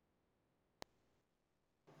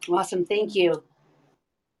 Awesome. Thank you.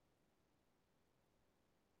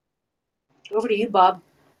 Over to you, Bob.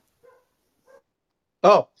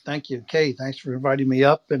 Oh, thank you, Kay. Thanks for inviting me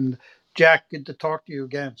up. And Jack, good to talk to you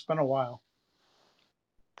again. It's been a while.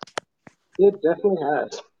 It definitely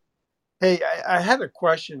has. Hey, I had a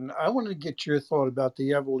question. I wanted to get your thought about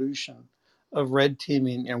the evolution of red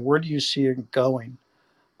teaming and where do you see it going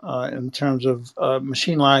in terms of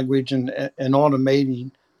machine language and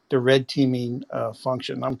automating the red teaming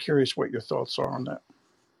function. I'm curious what your thoughts are on that.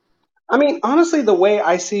 I mean, honestly, the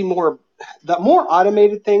more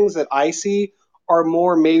automated things that I see are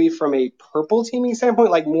more maybe from a purple teaming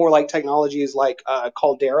standpoint, like more like technologies like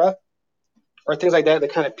Caldera or things like that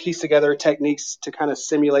kind of piece together techniques to kind of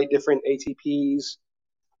simulate different ATPs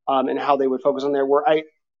and how they would focus on there. Where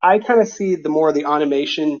I kind of see the more of the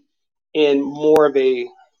automation in more of a,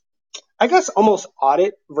 I guess, almost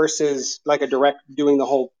audit versus like a direct doing the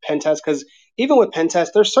whole pen test. Because even with pen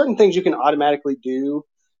test, there's certain things you can automatically do,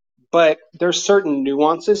 but there's certain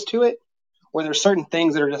nuances to it where there's certain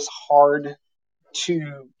things that are just hard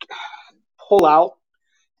to pull out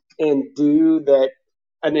and do that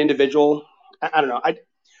an individual. I don't know.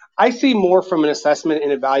 I see more from an assessment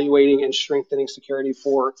and evaluating and strengthening security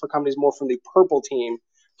for companies more from the purple team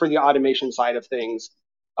for the automation side of things,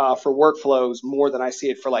 for workflows more than I see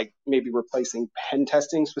it for like maybe replacing pen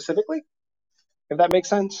testing specifically, if that makes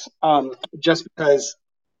sense. Just because,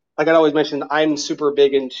 like I always mentioned, I'm super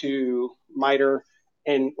big into MITRE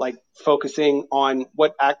and like focusing on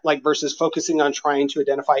what act like versus focusing on trying to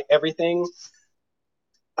identify everything.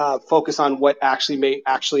 Focus on what actually may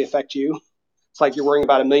actually affect you. It's like you're worrying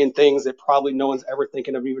about a million things that probably no one's ever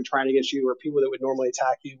thinking of even trying against you, or people that would normally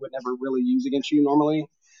attack you would never really use against you normally.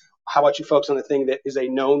 How about you focus on the thing that is a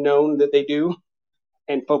known that they do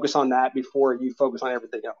and focus on that before you focus on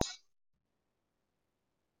everything else?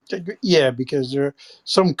 Yeah, because there are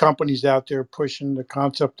some companies out there pushing the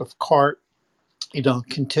concept of CART,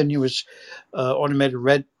 continuous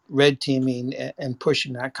automated red teaming and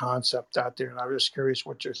pushing that concept out there. And I was curious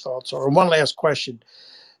what your thoughts are. And one last question: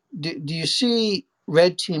 do you see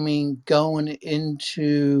red teaming going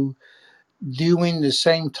into doing the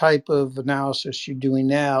same type of analysis you're doing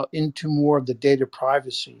now into more of the data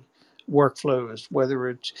privacy workflows, whether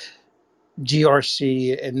it's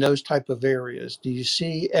GRC and those type of areas? Do you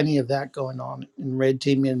see any of that going on in red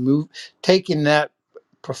teaming and taking that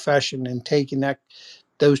profession and taking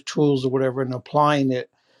those tools or whatever and applying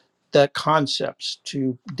that concepts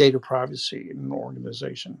to data privacy in an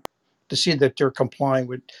organization to see that they're complying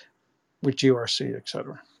with GRC, et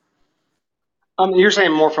cetera? You're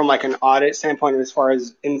saying more from like an audit standpoint as far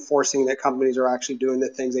as enforcing that companies are actually doing the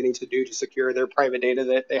things they need to do to secure their private data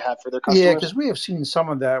that they have for their Yeah, customers? because we have seen some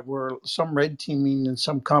of that where some red teaming and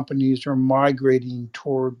some companies are migrating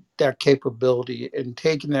toward that capability and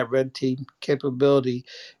taking that red team capability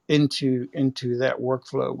into that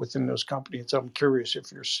workflow within those companies. So I'm curious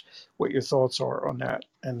if what your thoughts are on that,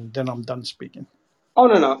 and then I'm done speaking. Oh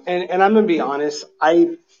no, and I'm gonna be honest.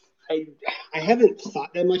 I I haven't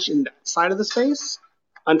thought that much in that side of the space.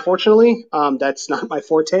 Unfortunately, that's not my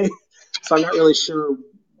forte, so I'm not really sure.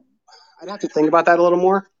 I'd have to think about that a little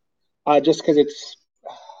more, just because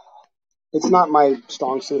it's not my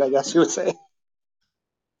strong suit, I guess you would say.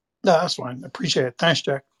 No, that's fine. Appreciate it. Thanks,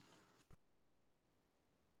 Jack.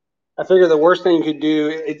 I figure the worst thing you could do,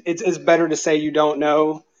 it's better to say you don't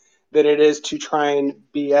know than it is to try and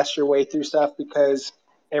BS your way through stuff because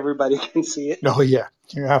everybody can see it. Oh yeah,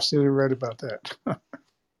 you're absolutely right about that.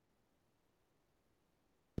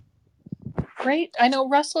 Great. I know,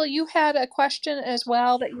 Russell, you had a question as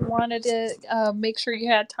well that you wanted to make sure you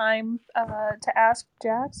had time to ask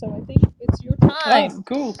Jack. So I think it's your Oh, time.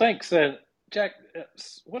 cool. Thanks, Jack.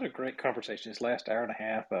 What a great conversation this last hour and a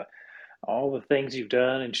half. All the things you've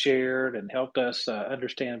done and shared and helped us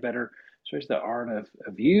understand better, especially the art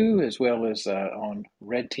of you as well as on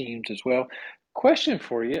red teams as well. Question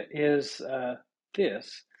for you is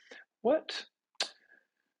this: What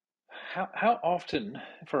how often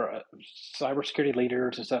for cybersecurity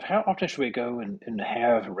leaders and stuff, how often should we go and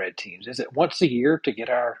have red teams? Is it once a year to get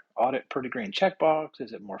our audit pretty green checkbox?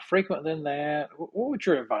 Is it more frequent than that? What would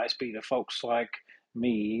your advice be to folks like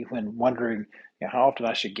me when wondering, how often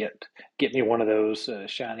I should get me one of those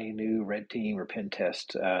shiny new red team or pen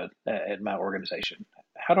test at my organization?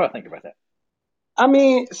 How do I think about that? I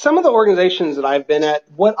mean, some of the organizations that I've been at,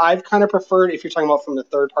 what I've kind of preferred, if you're talking about from the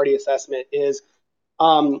third party assessment, is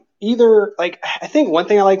either like I think one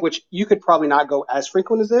thing I like, which you could probably not go as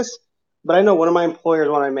frequent as this, but I know one of my employers,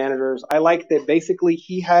 one of my managers, I like that basically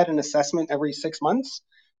he had an assessment every 6 months,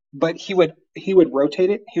 but he would rotate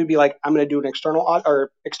it. He would be like, I'm going to do an external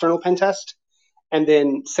or external pen test, and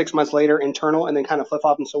then 6 months later internal, and then kind of flip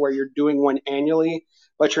flop. And so where you're doing one annually,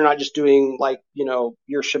 but you're not just doing like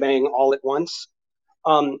your shebang all at once.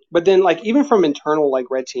 But then like even from internal like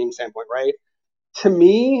red team standpoint, right? To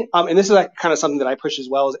me, and this is like kind of something that I push as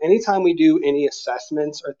well, is anytime we do any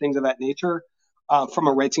assessments or things of that nature, from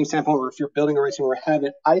a red team standpoint, or if you're building a red team or have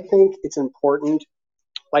it, I think it's important.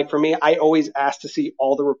 Like for me, I always ask to see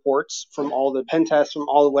all the reports from all the pen tests, from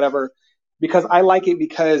all the whatever, because I like it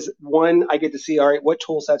because one, I get to see, all right, what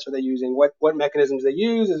tool sets are they using? What mechanisms they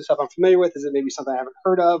use? Is it stuff I'm familiar with? Is it maybe something I haven't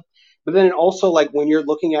heard of? But then also like when you're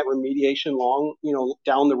looking at remediation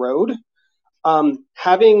down the road,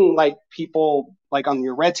 having like people like on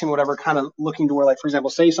your red team or whatever kind of looking to where, like, for example,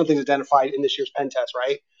 say something's identified in this year's pen test,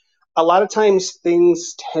 right? A lot of times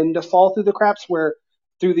things tend to fall through the cracks where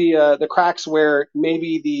the cracks where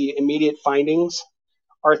maybe the immediate findings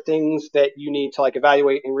are things that you need to like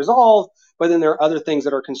evaluate and resolve, but then there are other things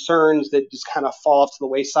that are concerns that just kind of fall off to the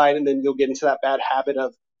wayside, and then you'll get into that bad habit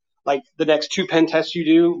of like the next two pen tests you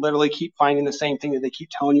do literally keep finding the same thing that they keep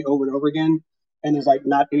telling you over and over again, and there's like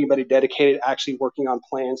not anybody dedicated actually working on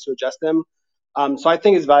plans to adjust them. So I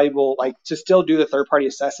think it's valuable like to still do the third party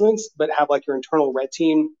assessments, but have like your internal red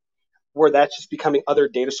team where that's just becoming other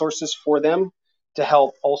data sources for them to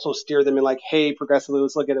help also steer them in like, hey, progressively,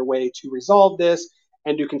 let's look at a way to resolve this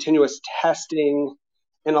and do continuous testing.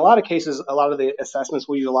 In a lot of cases, a lot of the assessments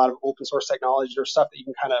will use a lot of open source technology or stuff that you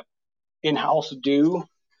can kind of in-house do,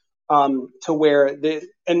 to where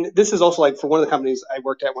and this is also like for one of the companies I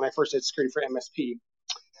worked at when I first did security for MSP.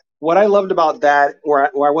 What I loved about that, where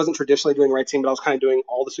I wasn't traditionally doing red team, but I was kind of doing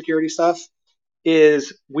all the security stuff,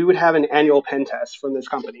 is we would have an annual pen test from this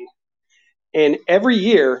company. And every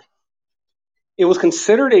year it was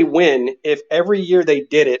considered a win if every year they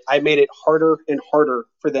did it, I made it harder and harder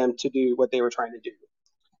for them to do what they were trying to do.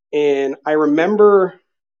 And I remember,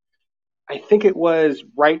 I think it was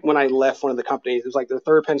right when I left one of the companies, it was like their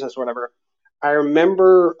third pen test or whatever. I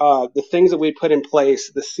remember the things that we put in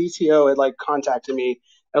place. The CTO had like contacted me.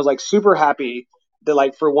 I was like super happy that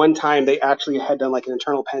like for one time they actually had done like an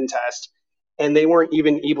internal pen test, and they weren't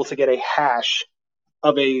even able to get a hash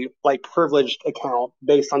of a like privileged account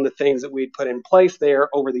based on the things that we'd put in place there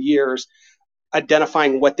over the years,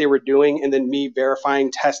 identifying what they were doing, and then me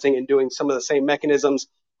verifying, testing, and doing some of the same mechanisms,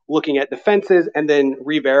 looking at defenses, and then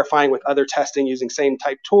re-verifying with other testing using same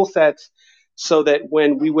type tool sets, so that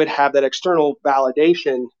when we would have that external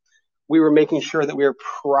validation, we were making sure that we were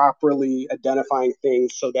properly identifying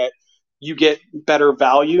things so that you get better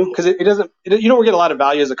value, because it doesn't you don't get a lot of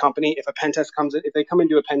value as a company if a pen test comes in, if they come and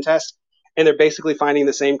do a pen test and they're basically finding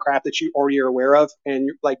the same crap that you already are aware of, and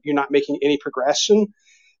you're not making any progression.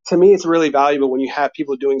 To me, it's really valuable when you have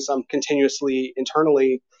people doing some continuously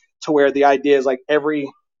internally, to where the idea is like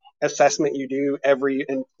every assessment you do, every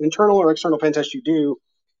internal or external pen test you do,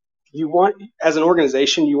 you want, as an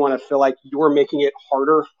organization, you want to feel like you're making it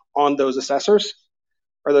harder on those assessors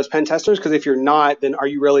or those pen testers, because if you're not, then are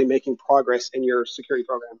you really making progress in your security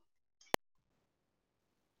program?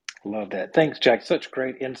 Love that. Thanks, Jack. Such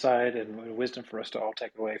great insight and wisdom for us to all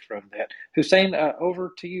take away from that. Hussein,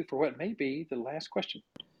 over to you for what may be the last question.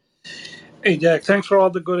 Hey, Jack, thanks for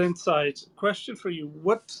all the good insights. Question for you.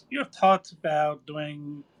 What's your thoughts about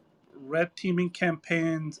doing red teaming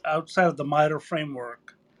campaigns outside of the MITRE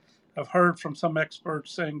framework? I've heard from some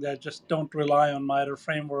experts saying that just don't rely on MITRE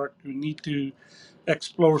framework. You need to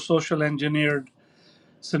explore social engineered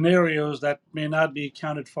scenarios that may not be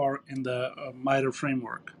accounted for in the MITRE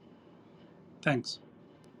framework. Thanks.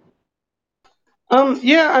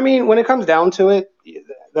 Yeah, I mean, when it comes down to it,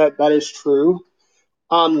 that is true.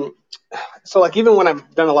 Um, so like even when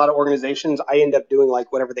I've done a lot of organizations, I end up doing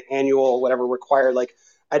like whatever the annual, whatever required. Like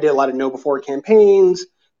I did a lot of know before campaigns,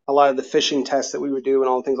 a lot of the phishing tests that we would do, and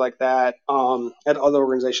all things like that. At other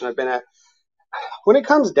organizations I've been at, when it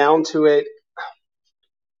comes down to it,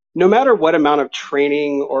 no matter what amount of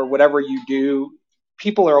training or whatever you do,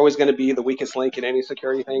 people are always going to be the weakest link in any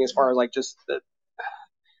security thing. As far as like just the,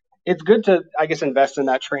 it's good to, I guess, invest in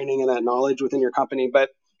that training and that knowledge within your company, but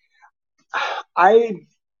I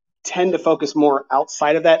tend to focus more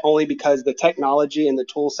outside of that, only because the technology and the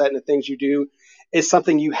tool set and the things you do is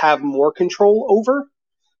something you have more control over.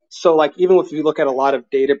 So like even if you look at a lot of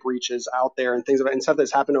data breaches out there and things and stuff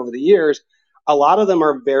that's happened over the years, a lot of them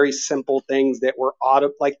are very simple things that were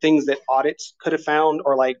like things that audits could have found,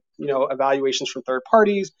 or like, evaluations from third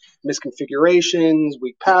parties, misconfigurations,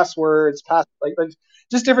 weak passwords, like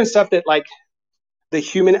just different stuff that like the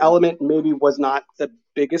human element maybe was not the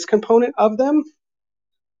biggest component of them.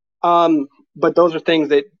 But those are things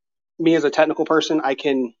that me as a technical person, I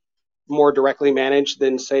can more directly manage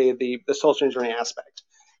than say the social engineering aspect.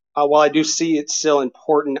 While I do see it's still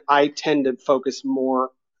important, I tend to focus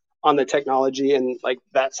more on the technology and like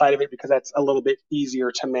that side of it, because that's a little bit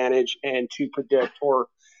easier to manage and to predict, or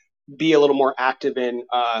be a little more active in,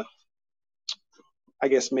 I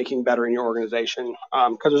guess, making better in your organization.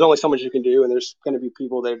 Because there's only so much you can do, and there's going to be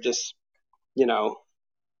people that just, you know,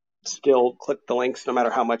 still click the links no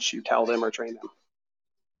matter how much you tell them or train them.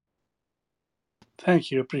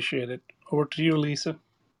 Thank you. Appreciate it. Over to you, Lisa.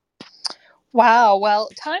 Wow. Well,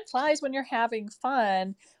 time flies when you're having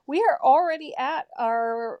fun. We are already at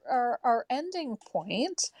our ending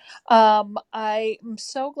point. I am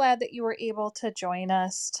so glad that you were able to join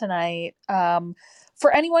us tonight.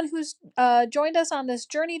 For anyone who's joined us on this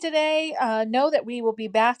journey today, know that we will be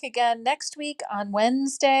back again next week on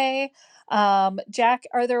Wednesday. Jack,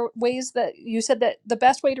 are there ways that you said that the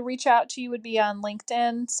best way to reach out to you would be on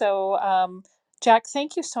LinkedIn? So, Jack,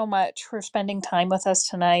 thank you so much for spending time with us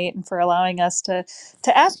tonight and for allowing us to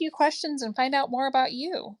ask you questions and find out more about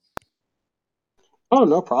you. Oh,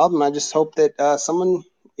 no problem. I just hope that someone,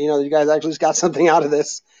 you guys actually got something out of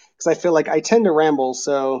this, because I feel like I tend to ramble.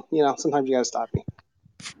 So, sometimes you got to stop me.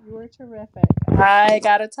 You were terrific. I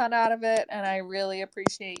got a ton out of it and I really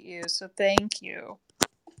appreciate you. So thank you.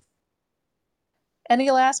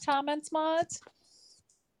 Any last comments, Mods?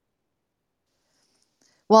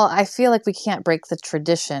 Well, I feel like we can't break the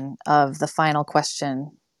tradition of the final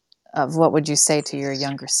question of what would you say to your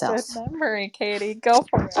younger self? Good memory, Katie. Go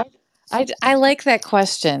for it. I like that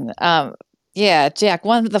question. Yeah, Jack,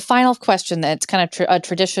 the final question that's kind of a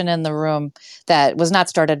tradition in the room that was not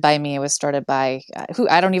started by me. It was started by who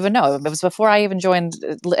I don't even know. It was before I even joined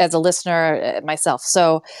as a listener myself.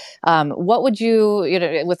 So, what would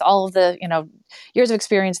you, with all of the, years of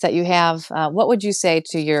experience that you have, what would you say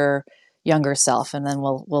to your younger self? And then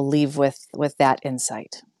we'll leave with that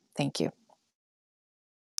insight. Thank you.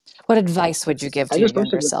 What advice would you give I to your just wish I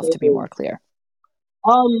younger could self say, to be more clear?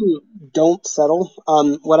 um, don't settle.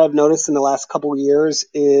 What I've noticed in the last couple of years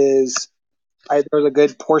is there was a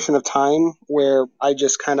good portion of time where I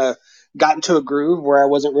just kind of got into a groove where I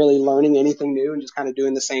wasn't really learning anything new and just kind of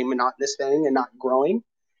doing the same monotonous thing and not growing.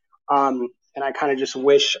 And I kind of just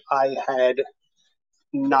wish I had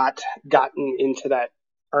not gotten into that,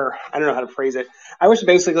 or I don't know how to phrase it. I wish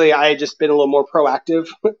basically I had just been a little more proactive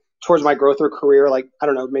towards my growth or career, like, I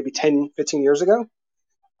don't know, maybe 10, 15 years ago,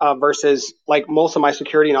 versus like most of my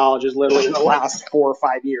security knowledge is literally in the last 4 or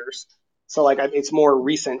 5 years. So like it's more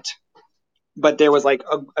recent, but there was like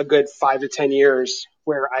a good 5 to 10 years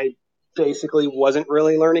where I basically wasn't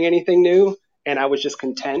really learning anything new, and I was just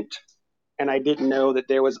content. and I didn't know that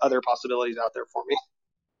there was other possibilities out there for me.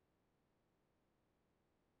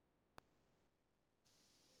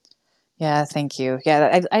 Yeah, thank you.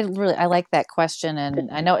 Yeah, I really I like that question,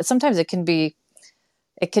 and I know sometimes it can be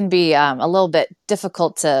a little bit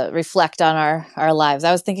difficult to reflect on our lives.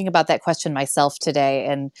 I was thinking about that question myself today,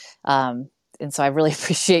 and so I really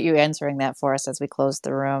appreciate you answering that for us as we close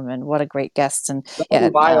the room. And what a great guest! And I yeah,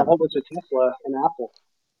 can buy a whole bunch of Tesla and Apple.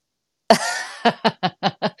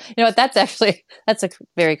 you know what? That's a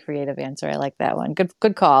very creative answer. I like that one.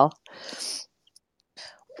 Good call.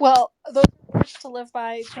 Well, those are words to live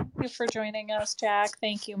by. Thank you for joining us, Jack.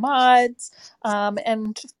 Thank you, mods.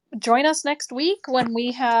 And join us next week when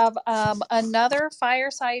we have another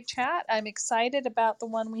fireside chat. I'm excited about the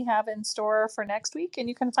one we have in store for next week, and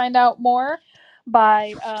you can find out more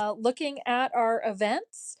by looking at our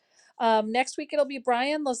events. Next week, it'll be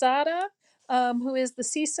Brian Lozada, who is the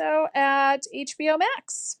CISO at HBO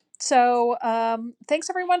Max. So thanks,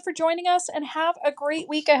 everyone, for joining us, and have a great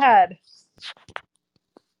week ahead.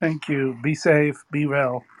 Thank you. Be safe. Be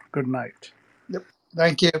well. Good night. Yep.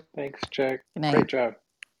 Thank you. Thanks, Jack. Good night. Great job.